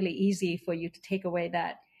are really easy for you to take away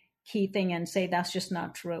that key thing and say that's just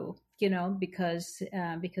not true, because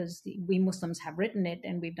we Muslims have written it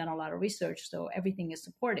and we've done a lot of research, so everything is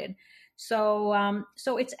supported. So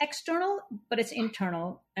it's external, but it's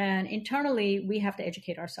internal, and internally we have to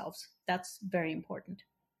educate ourselves. That's very important.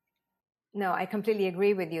 No, I completely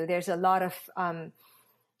agree with you. There's a lot of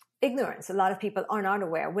ignorance. A lot of people are not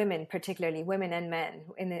aware, women, particularly women and men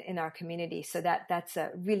in our community. So that's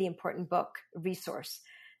a really important book resource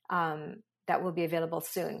that will be available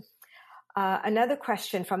soon. Another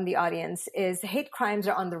question from the audience is, hate crimes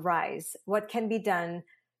are on the rise. What can be done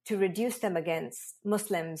to reduce them against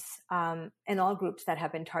Muslims and all groups that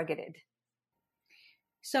have been targeted?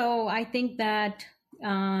 So I think that,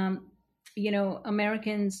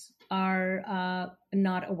 Americans are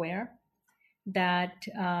not aware that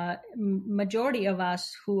majority of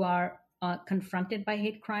us who are confronted by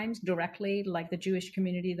hate crimes directly, like the Jewish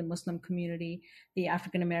community, the Muslim community, the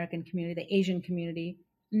African American community, the Asian community,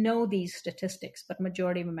 know these statistics, but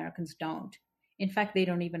majority of Americans don't. In fact, they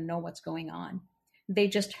don't even know what's going on. They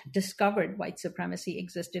just discovered white supremacy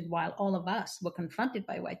existed while all of us were confronted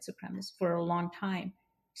by white supremacists for a long time.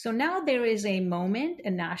 So now there is a moment,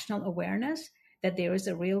 a national awareness that there is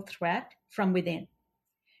a real threat from within.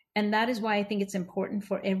 And that is why I think it's important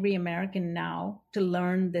for every American now to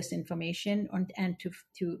learn this information and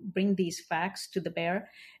to bring these facts to the bear.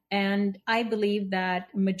 And I believe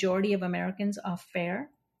that majority of Americans are fair.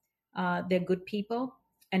 They're good people.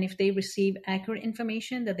 And if they receive accurate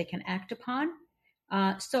information that they can act upon.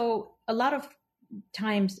 So a lot of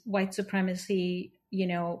times white supremacy,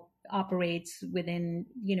 operates within,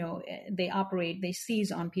 they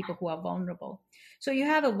seize on people who are vulnerable. So you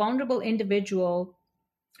have a vulnerable individual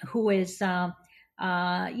who is, for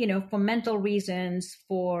mental reasons,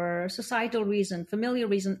 for societal reasons, familiar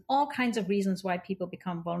reasons, all kinds of reasons why people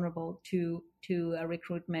become vulnerable to a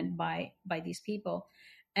recruitment by these people.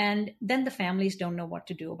 And then the families don't know what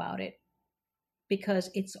to do about it because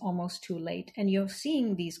it's almost too late. And you're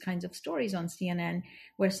seeing these kinds of stories on CNN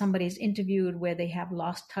where somebody's interviewed where they have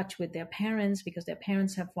lost touch with their parents because their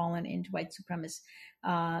parents have fallen into white supremacist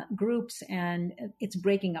groups, and it's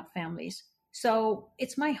breaking up families. So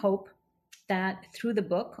it's my hope that through the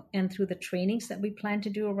book and through the trainings that we plan to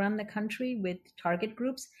do around the country with target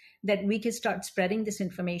groups, that we can start spreading this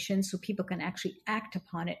information so people can actually act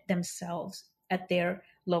upon it themselves at their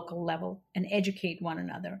local level and educate one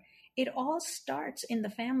another. It all starts in the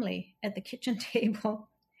family, at the kitchen table,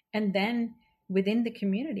 and then within the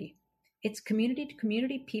community. It's community to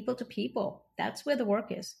community, people to people. That's where the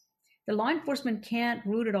work is. The law enforcement can't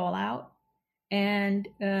root it all out. And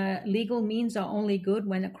legal means are only good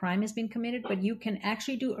when a crime has been committed, but you can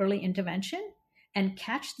actually do early intervention and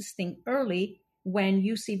catch this thing early when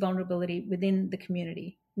you see vulnerability within the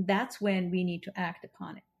community. That's when we need to act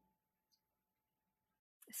upon it.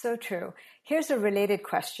 So true. Here's a related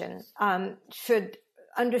question. Should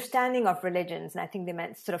understanding of religions, and I think they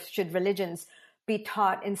meant should religions be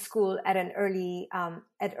taught in school at an early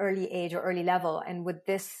age or early level? And would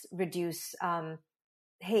this reduce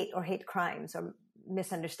hate crimes or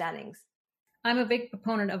misunderstandings? I'm a big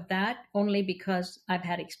proponent of that only because I've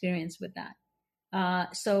had experience with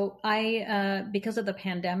that. So because of the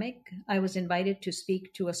pandemic, I was invited to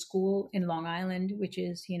speak to a school in Long Island, which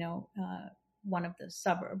is, one of the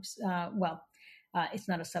suburbs. It's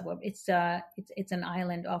not a suburb. It's an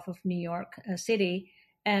island off of New York City.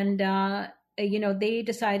 And, they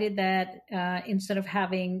decided that instead of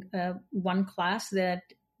having one class that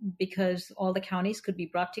because all the counties could be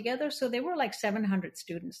brought together. So there were like 700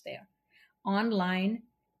 students there online,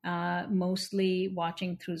 mostly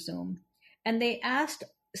watching through Zoom. And they asked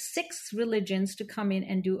 6 religions to come in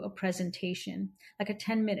and do a presentation, like a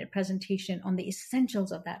 10-minute presentation on the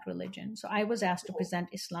essentials of that religion. So I was asked to present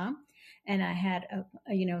Islam, and I had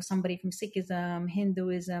somebody from Sikhism,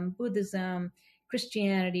 Hinduism, Buddhism,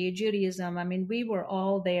 Christianity, Judaism. I mean, we were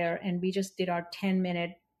all there, and we just did our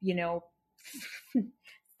 10-minute,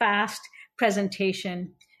 fast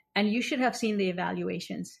presentation. And you should have seen the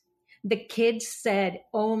evaluations. The kids said,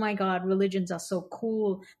 oh my God, religions are so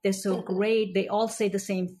cool. They're so great. They all say the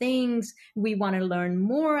same things. We want to learn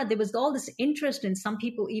more. There was all this interest, and some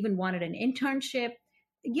people even wanted an internship.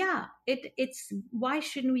 Yeah, it's why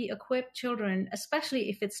shouldn't we equip children, especially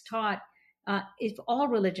if it's taught, if all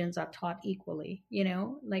religions are taught equally,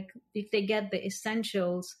 like if they get the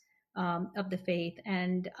essentials of the faith.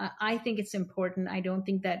 And I think it's important. I don't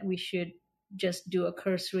think that we should just do a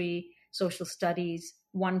cursory social studies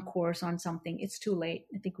one course on something. It's too late.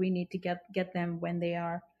 I think we need to get them when they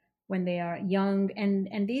are young,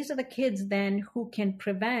 and these are the kids then who can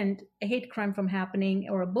prevent a hate crime from happening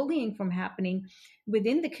or a bullying from happening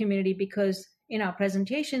within the community, because in our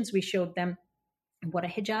presentations we showed them what a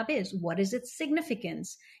hijab is, what is its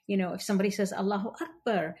significance. If somebody says Allahu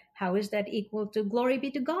Akbar, how is that equal to glory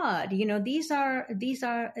be to God? These are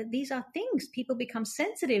things. People become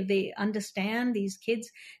sensitive. They understand. These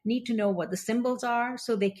kids need to know what the symbols are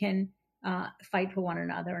so they can fight for one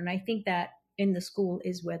another. And I think that in the school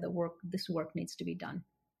is where this work needs to be done.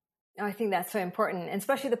 I think that's so important, and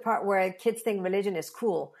especially the part where kids think religion is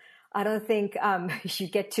cool. I don't think you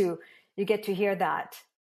get to hear that.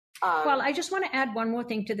 Well, I just want to add one more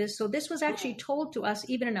thing to this. So this was actually told to us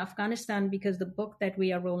even in Afghanistan, because the book that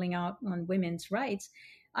we are rolling out on women's rights,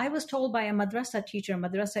 I was told by a madrasa teacher.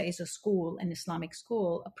 Madrasa is a school, an Islamic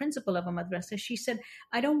school, a principal of a madrasa. She said,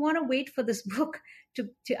 I don't want to wait for this book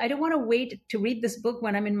I don't want to wait to read this book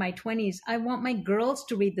when I'm in my 20s. I want my girls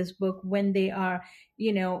to read this book when they are,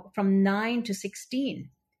 from 9 to 16.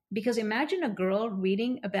 Because imagine a girl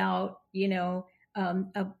reading about,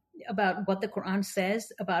 about what the Quran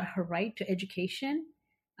says about her right to education,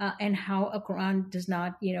 and how a Quran does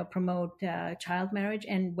not, promote child marriage.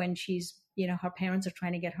 And when she's, her parents are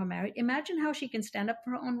trying to get her married, imagine how she can stand up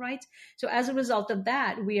for her own rights. So as a result of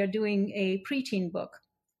that, we are doing a preteen book,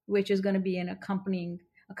 which is going to be an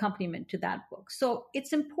accompaniment to that book. So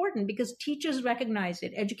it's important because teachers recognize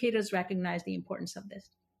it, educators recognize the importance of this.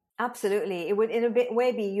 Absolutely. It would in a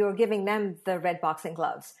way be you're giving them the red boxing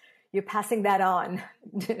gloves. You're passing that on.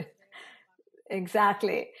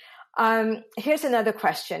 Exactly. Here's another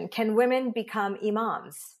question. Can women become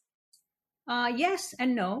imams? Yes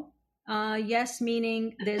and no. Yes,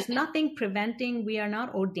 meaning there's nothing preventing. We are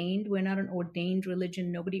not ordained. We're not an ordained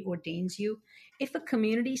religion. Nobody ordains you. If a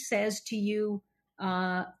community says to you,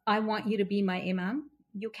 I want you to be my imam,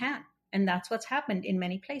 you can. And that's what's happened in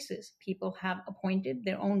many places. People have appointed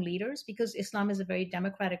their own leaders because Islam is a very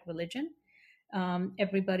democratic religion.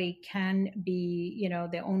 Everybody can be,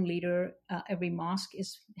 their own leader. Every mosque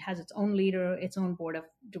has its own leader, its own board of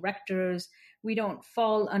directors. We don't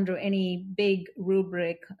fall under any big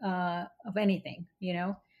rubric of anything,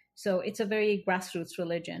 So it's a very grassroots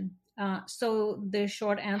religion. So the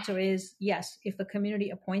short answer is yes. If a community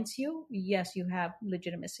appoints you, yes, you have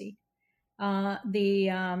legitimacy.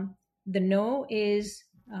 The no is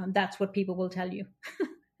that's what people will tell you.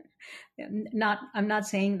 I'm not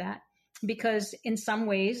saying that. Because in some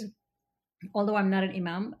ways, although I'm not an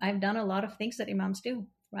imam, I've done a lot of things that imams do,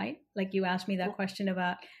 right? Like you asked me that question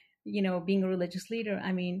about, being a religious leader.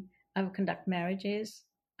 I mean, I've conducted marriages.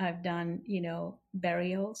 I've done,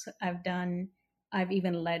 burials. I've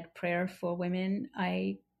even led prayer for women.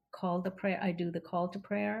 I do the call to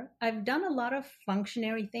prayer. I've done a lot of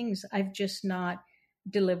functionary things. I've just not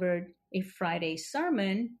delivered a Friday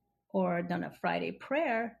sermon or done a Friday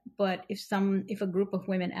prayer. But if a group of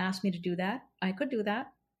women asked me to do that, I could do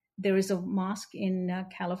that. There is a mosque in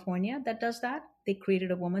California that does that. They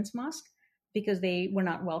created a women's mosque because they were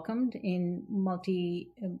not welcomed in multi-gender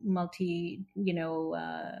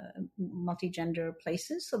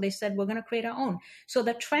places. So they said, we're going to create our own. So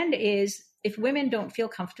the trend is, if women don't feel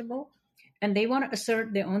comfortable and they want to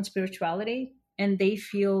assert their own spirituality, and they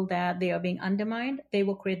feel that they are being undermined, they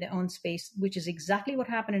will create their own space, which is exactly what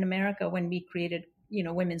happened in America when we created,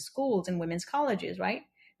 women's schools and women's colleges, right?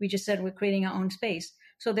 We just said we're creating our own space.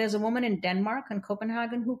 So there's a woman in Denmark and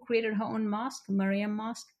Copenhagen who created her own mosque, Mariam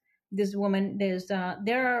Mosque. This woman,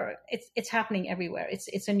 it's happening everywhere.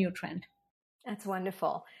 It's a new trend. That's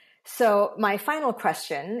wonderful. So my final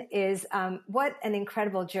question is, what an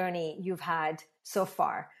incredible journey you've had so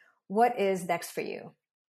far. What is next for you?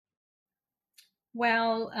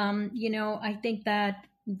 Well, I think that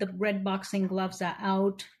the red boxing gloves are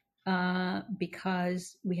out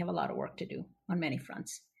because we have a lot of work to do on many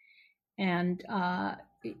fronts. And,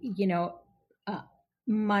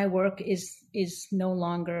 my work is no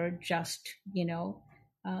longer just,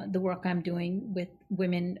 the work I'm doing with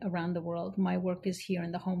women around the world. My work is here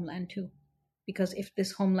in the homeland too. Because if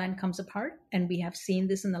this homeland comes apart, and we have seen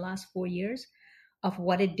this in the last 4 years of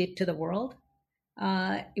what it did to the world,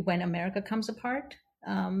 when America comes apart,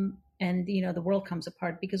 and the world comes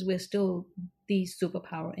apart because we're still the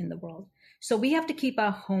superpower in the world. So we have to keep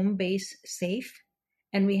our home base safe,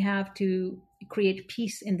 and we have to create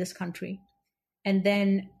peace in this country. And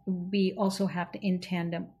then we also have to, in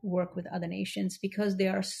tandem, work with other nations, because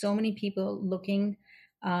there are so many people looking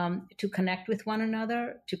to connect with one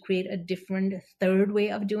another, to create a different third way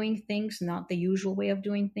of doing things, not the usual way of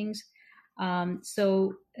doing things.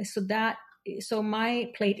 So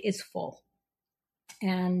my plate is full,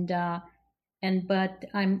 but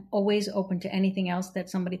I'm always open to anything else that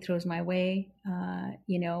somebody throws my way.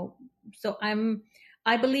 So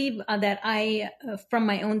I believe that from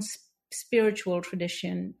my own spiritual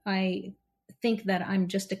tradition, I think that I'm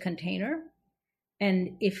just a container.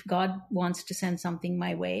 And if God wants to send something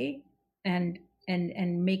my way and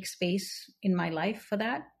make space in my life for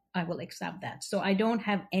that, I will accept that. So I don't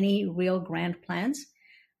have any real grand plans.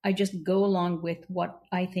 I just go along with what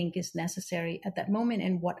I think is necessary at that moment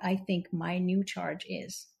and what I think my new charge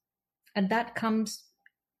is. And that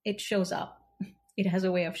it shows up. It has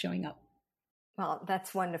a way of showing up. Well,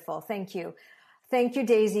 that's wonderful. Thank you. Thank you,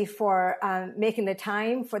 Daisy, for making the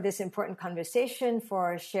time for this important conversation,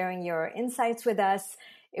 for sharing your insights with us.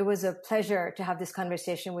 It was a pleasure to have this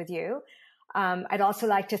conversation with you. I'd also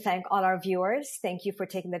like to thank all our viewers. Thank you for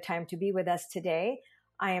taking the time to be with us today.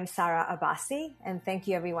 I am Sara Abbasi, and thank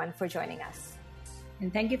you, everyone, for joining us.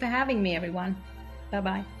 And thank you for having me, everyone.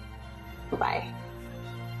 Bye-bye. Bye-bye.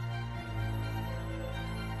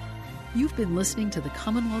 You've been listening to the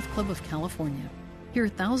Commonwealth Club of California. Hear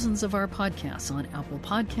thousands of our podcasts on Apple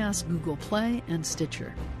Podcasts, Google Play, and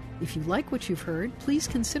Stitcher. If you like what you've heard, please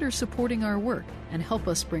consider supporting our work and help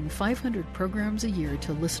us bring 500 programs a year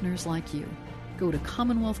to listeners like you. Go to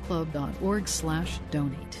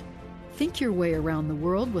commonwealthclub.org/donate. Think your way around the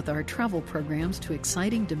world with our travel programs to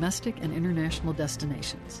exciting domestic and international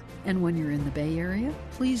destinations. And when you're in the Bay Area,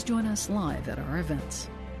 please join us live at our events.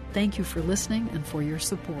 Thank you for listening and for your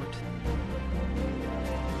support.